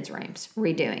my kids' rooms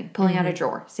redoing, pulling out a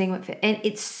drawer, seeing what fits. And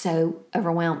it's so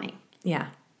overwhelming. Yeah.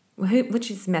 Well, which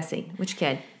is messy? Which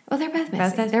kid? Well, they're both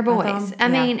messy. They're boys. I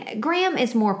mean, Graham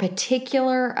is more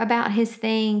particular about his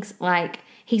things. Like,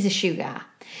 he's a shoe guy.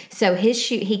 So his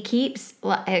shoe, he keeps,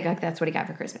 like that's what he got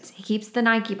for Christmas. He keeps the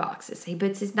Nike boxes. He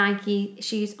puts his Nike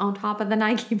shoes on top of the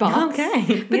Nike box.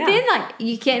 Okay. But then, like,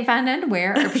 you can't find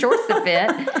underwear or shorts that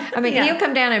fit. I mean, he'll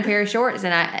come down in a pair of shorts,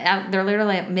 and they're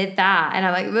literally at mid-thigh. And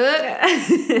I'm like,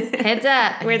 look, heads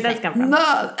up. Where'd this come from?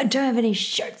 Mom, I don't have any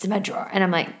shirts in my drawer. And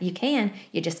I'm like, you can.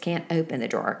 You just can't open the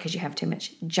drawer because you have too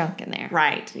much junk in there.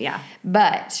 Right, yeah.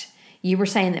 But you were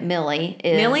saying that Millie's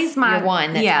your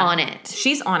one that's on it.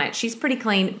 She's on it. She's pretty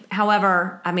clean.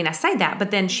 However, I mean, I say that,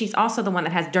 but then she's also the one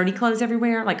that has dirty clothes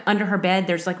everywhere. Like under her bed,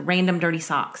 there's like random dirty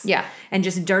socks. Yeah. And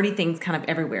just dirty things kind of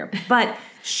everywhere. But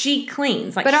she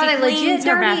cleans. Like, but are she they legit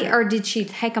dirty, bathroom. Or did she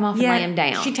take them off and lay them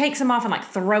down? She takes them off and like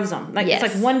throws them. Like it's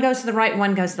like one goes to the right,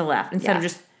 one goes to the left. Instead of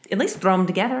just at least throw them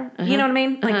together. You know what I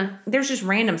mean? Like there's just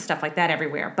random stuff like that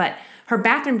everywhere. But her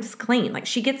bathroom's clean. Like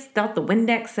she gets out the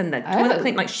Windex and the toilet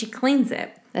clean. Like she cleans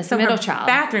it. That's the middle child.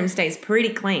 Bathroom stays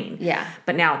pretty clean. Yeah.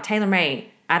 But now Taylor May,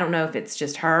 I don't know if it's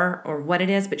just her or what it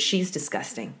is, but she's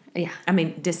disgusting. Yeah. I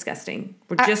mean, disgusting.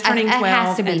 We're just turning 12. It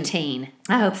has to be teen.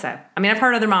 I hope so. I mean, I've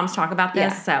heard other moms talk about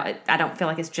this, so I don't feel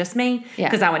like it's just me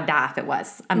because I would die if it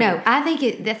was. I mean, no, I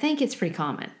think it's pretty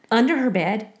common. Under her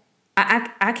bed,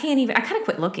 I can't even. I kind of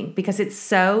quit looking because it's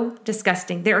so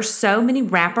disgusting. There are so many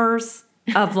wrappers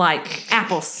of like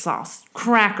applesauce,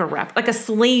 cracker wrap, like a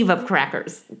sleeve of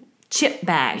crackers, chip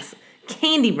bags,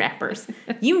 candy wrappers.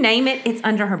 You name it, it's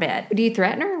under her bed. Do you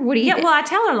threaten her? What do you? Yeah, well, I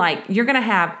tell her like you're gonna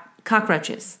have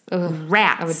cockroaches,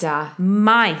 rats, I would die.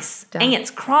 Mice,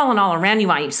 ants crawling all around you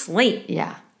while you sleep.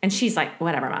 Yeah, and she's like,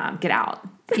 "Whatever, Mom, get out."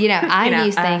 You know, I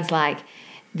use things like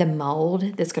the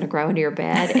mold that's going to grow into your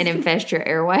bed and infest your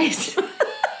airways.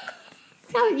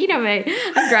 You know me.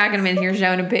 I'm dragging them in here,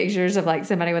 showing them pictures of like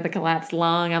somebody with a collapsed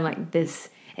lung. I'm like, this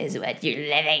is what you're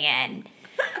living in.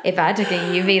 If I took a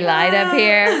UV light up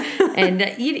here, and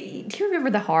do you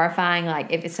remember the horrifying,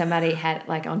 like if somebody had,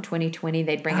 like on 2020,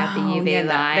 they'd bring out the UV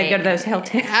light. They go to those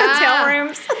hotel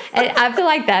rooms. And I feel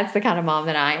like that's the kind of mom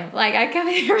that I am. Like I come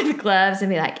in here with gloves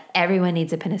and be like, everyone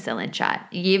needs a penicillin shot.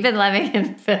 You've been living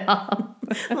in film.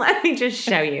 Let me just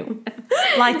show you.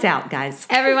 Lights out, guys.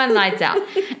 Everyone lights out.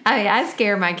 I mean, I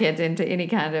scare my kids into any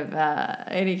kind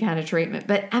of treatment.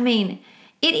 But I mean,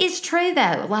 it is true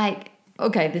though. Like,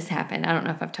 okay, this happened. I don't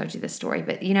know if I've told you this story,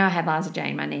 but I had Liza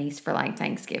Jane, my niece, for like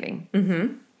Thanksgiving.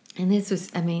 Mm-hmm. And this was,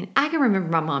 I can remember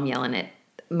my mom yelling at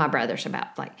my brothers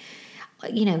about like,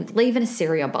 leaving a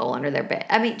cereal bowl under their bed.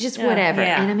 I mean, just whatever.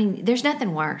 Yeah. And there's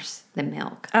nothing worse than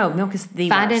milk. Oh, milk is the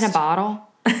Finding worst. a bottle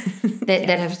that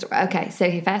has, okay, so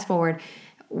you fast forward.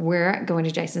 We're going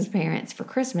to Jason's parents for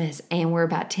Christmas, and we're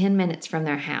about 10 minutes from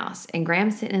their house. And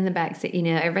Graham's sitting in the back seat.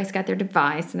 Everybody's got their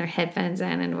device and their headphones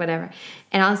in and whatever.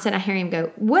 And all of a sudden, I hear him go,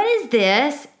 "What is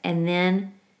this?" And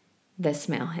then the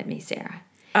smell hit me, Sarah.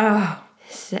 Oh.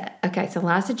 So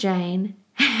Liza Jane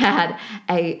had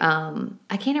a,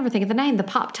 I can't ever think of the name, the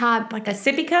pop top. Like a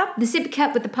sippy cup? The sippy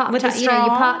cup with the pop with top. The straw? You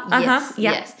pop. Yes,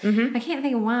 yeah. yes. Mm-hmm. I can't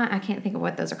think of why. I can't think of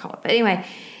what those are called. But anyway,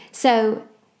 so...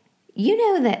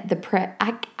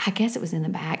 that I guess it was in the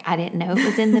back. I didn't know it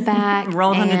was in the back.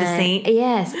 Rolled under the seat.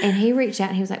 Yes. And he reached out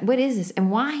and he was like, "What is this?" And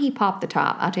why he popped the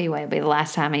top, I'll tell you what, it'll be the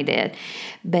last time he did.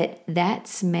 But that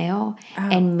smell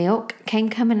and milk came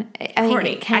coming.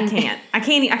 Courtney, I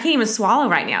can't even swallow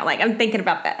right now. Like I'm thinking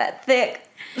about that thick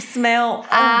smell.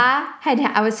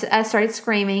 I started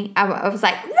screaming. I was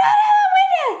like, "Run out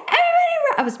the window! Everybody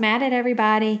run!" I was mad at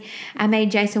everybody. I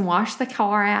made Jason wash the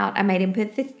car out. I made him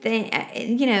put the thing,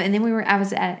 and then I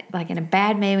was at, like in a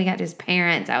bad mood. We got to his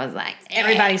parents. I was like,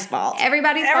 everybody's fault.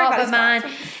 Everybody's fault but mine.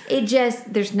 It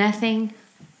just, there's nothing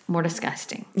more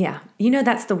disgusting. Yeah.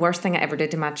 That's the worst thing I ever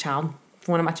did to my child.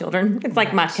 One of my children. It's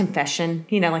like my confession,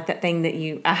 like that thing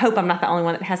that I hope I'm not the only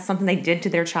one that has something they did to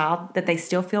their child that they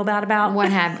still feel bad about.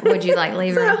 What happened? Would you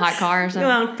leave her in a hot car or something?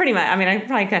 Well, pretty much. I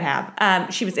probably could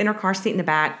have. She was in her car seat in the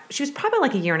back. She was probably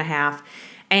like a year and a half.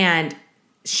 And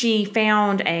she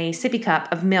found a sippy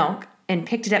cup of milk and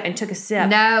picked it up and took a sip.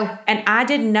 No. And I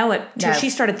didn't know it until she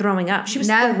started throwing up. She was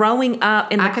throwing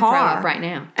up in the car. I could throw up right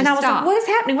now. And I was like, "What is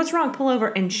happening? What's wrong?" Pull over.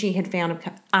 And she had found a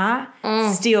cup. I'm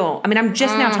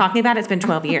just now talking about it. It's been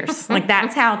 12 years. Like,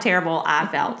 that's how terrible I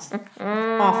felt.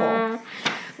 Awful.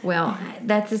 Well,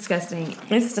 that's disgusting.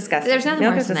 It's disgusting. There's nothing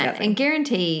worse than that. And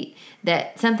guarantee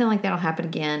that something like that will happen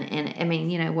again.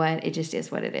 And you know what? It just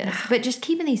is what it is. But just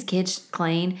keeping these kids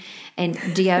clean and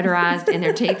deodorized and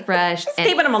their teeth brushed. And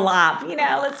keeping them alive.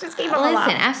 Let's just keep them alive.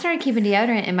 Listen, I've started keeping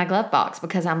deodorant in my glove box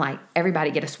because I'm like, everybody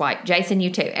get a swipe. Jason,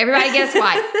 you too. Everybody get a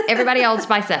swipe. Everybody Old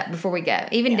Spice up before we go.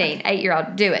 Even Dean,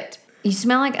 8-year-old, do it. You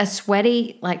smell like a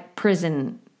sweaty, like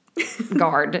prison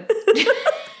guard.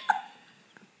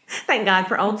 Thank God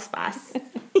for Old Spice.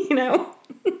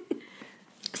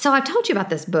 So I told you about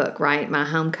this book, right? My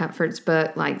Home Comforts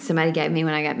book, like somebody gave me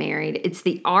when I got married. It's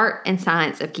The Art and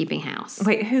Science of Keeping House.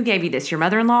 Wait, who gave you this? Your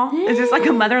mother-in-law? Is this like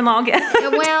a mother-in-law gift?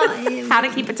 Well, how to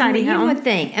keep a tiny home? You would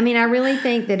think. I really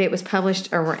think that it was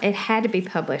published, or it had to be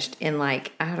published in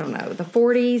like, I don't know, the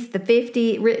 40s, the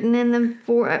 50s, written in the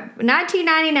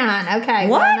 1999. Okay.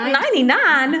 What?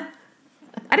 99?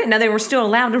 I didn't know they were still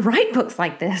allowed to write books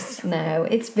like this. No,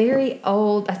 it's very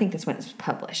old. I think that's when it was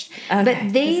published. Okay.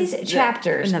 But these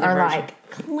chapters are version. Like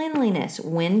cleanliness,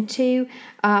 when to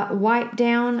wipe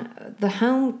down the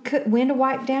home, when to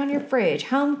wipe down your fridge,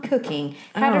 home cooking,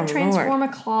 how to transform a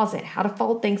closet, how to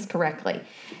fold things correctly,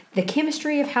 the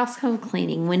chemistry of household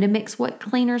cleaning, when to mix what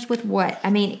cleaners with what.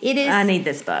 It is. I need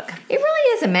this book. It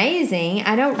really is amazing.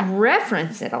 I don't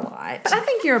reference it a lot. But I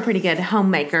think you're a pretty good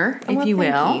homemaker, if you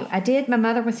will. Thank you. I did. My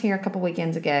mother was here a couple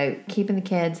weekends ago, keeping the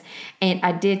kids, and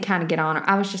I did kind of get on her.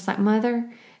 I was just like, "Mother,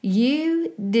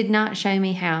 you did not show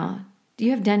me how.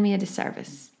 You have done me a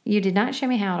disservice. You did not show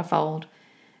me how to fold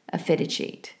a fitted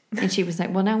sheet." And she was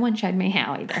like, "Well, no one showed me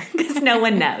how either." Because no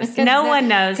one knows. No one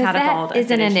knows how to fold a fitted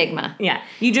sheet. It's an enigma. Yeah.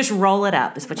 You just roll it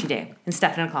up is what you do and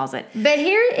stuff it in a closet. But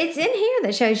it's in here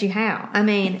that shows you how.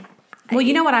 Well,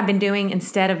 you know what I've been doing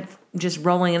instead of just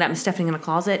rolling it up and stuffing it in a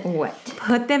closet? What?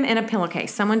 Put them in a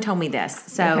pillowcase. Someone told me this.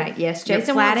 So okay, yes,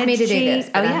 Jason wants me to do this.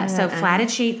 Oh, yeah. So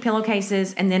flatted sheet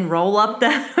pillowcases, and then roll up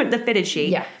the fitted sheet.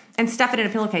 Yeah. And stuff it in a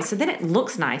pillowcase. So then it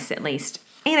looks nice at least.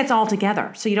 And it's all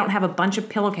together. So you don't have a bunch of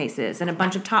pillowcases and a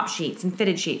bunch of top sheets and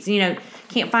fitted sheets. And,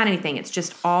 can't find anything. It's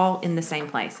just all in the same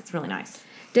place. It's really nice.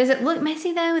 Does it look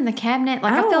messy though in the cabinet?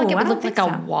 Like I feel like it would look like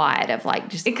a wad of like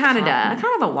just. It kind of does,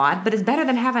 kind of a wad, but it's better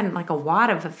than having like a wad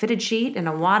of a fitted sheet and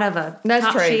a wad of a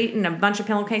top sheet and a bunch of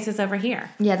pillowcases over here.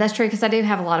 Yeah, that's true because I do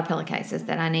have a lot of pillowcases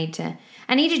that I need to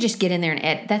just get in there and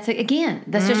edit. That's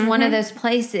just one of those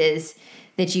places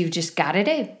that you've just got to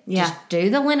do. Yeah. Just do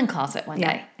the linen closet one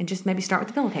day. And just maybe start with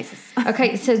the pillowcases.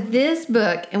 Okay, so this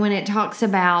book, and when it talks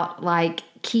about like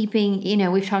keeping,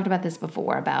 we've talked about this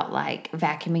before about like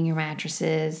vacuuming your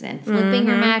mattresses and flipping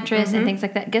your mattress and things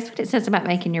like that. Guess what it says about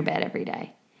making your bed every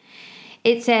day?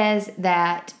 It says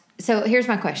that, so here's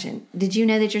my question. Did you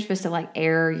know that you're supposed to like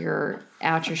air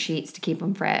out your sheets to keep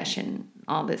them fresh and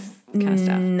all this kind of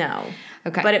stuff? No.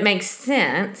 Okay. But it makes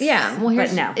sense. Yeah. Well,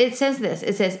 but no. It says this.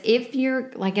 It says if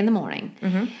you're like in the morning,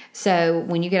 so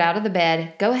when you get out of the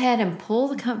bed, go ahead and pull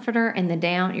the comforter and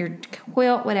your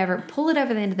quilt, whatever, pull it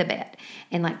over the end of the bed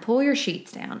and like pull your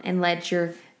sheets down and let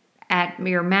your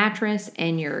mattress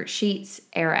and your sheets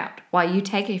air out while you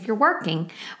take a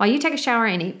shower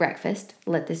and eat breakfast.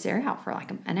 Let this air out for like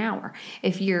an hour.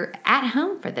 If you're at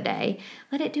home for the day,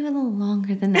 let it do a little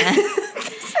longer than that.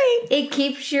 It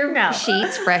keeps your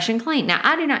sheets fresh and clean. Now,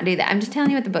 I do not do that. I'm just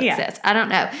telling you what the book says. I don't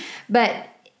know. But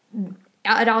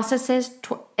it also says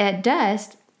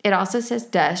dust. It also says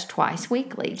dust twice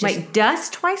weekly. Wait,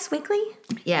 dust twice weekly?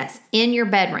 Yes. In your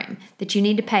bedroom. That you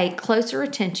need to pay closer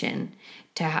attention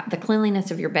to the cleanliness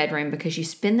of your bedroom because you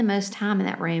spend the most time in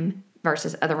that room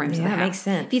versus other rooms in the house. That makes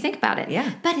sense. If you think about it.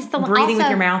 Yeah. But it's the breathing with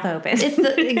your mouth open.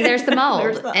 There's the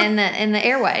mold and the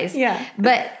airways. Yeah.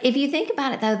 But if you think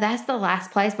about it though, that's the last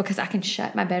place because I can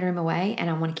shut my bedroom away and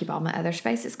I want to keep all my other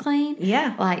spaces clean.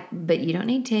 Yeah. But you don't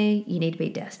need to. You need to be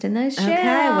dusting those shelves. Okay.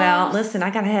 Well, listen, I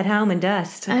gotta head home and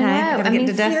dust. Okay. I know. Gotta get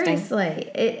to dusting.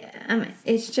 Seriously,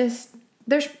 it's just.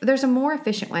 There's a more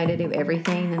efficient way to do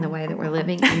everything than the way that we're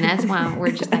living, and that's why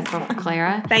we're just thankful for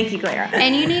Clara. Thank you, Clara.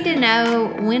 And you need to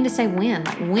know when to say when,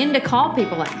 like when to call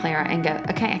people like Clara and go,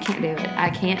 okay, I can't do it.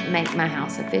 I can't make my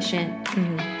house efficient.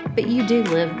 Mm-hmm. But you do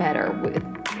live better with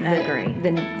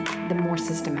the more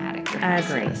systematic your house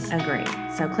is. Agree.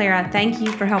 So, Clara, thank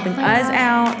you for helping us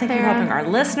out. Thank you for helping our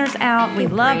listeners out. We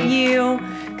love you.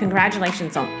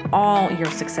 Congratulations on all your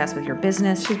success with your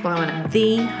business. She's blowing up.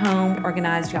 The Home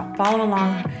Organized. Y'all follow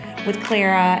along with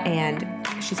Clara, and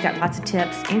she's got lots of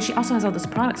tips. And she also has all those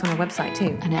products on her website,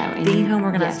 too. I know.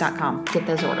 TheHomeorganized.com. Get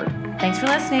those ordered. Thanks for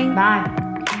listening. Bye.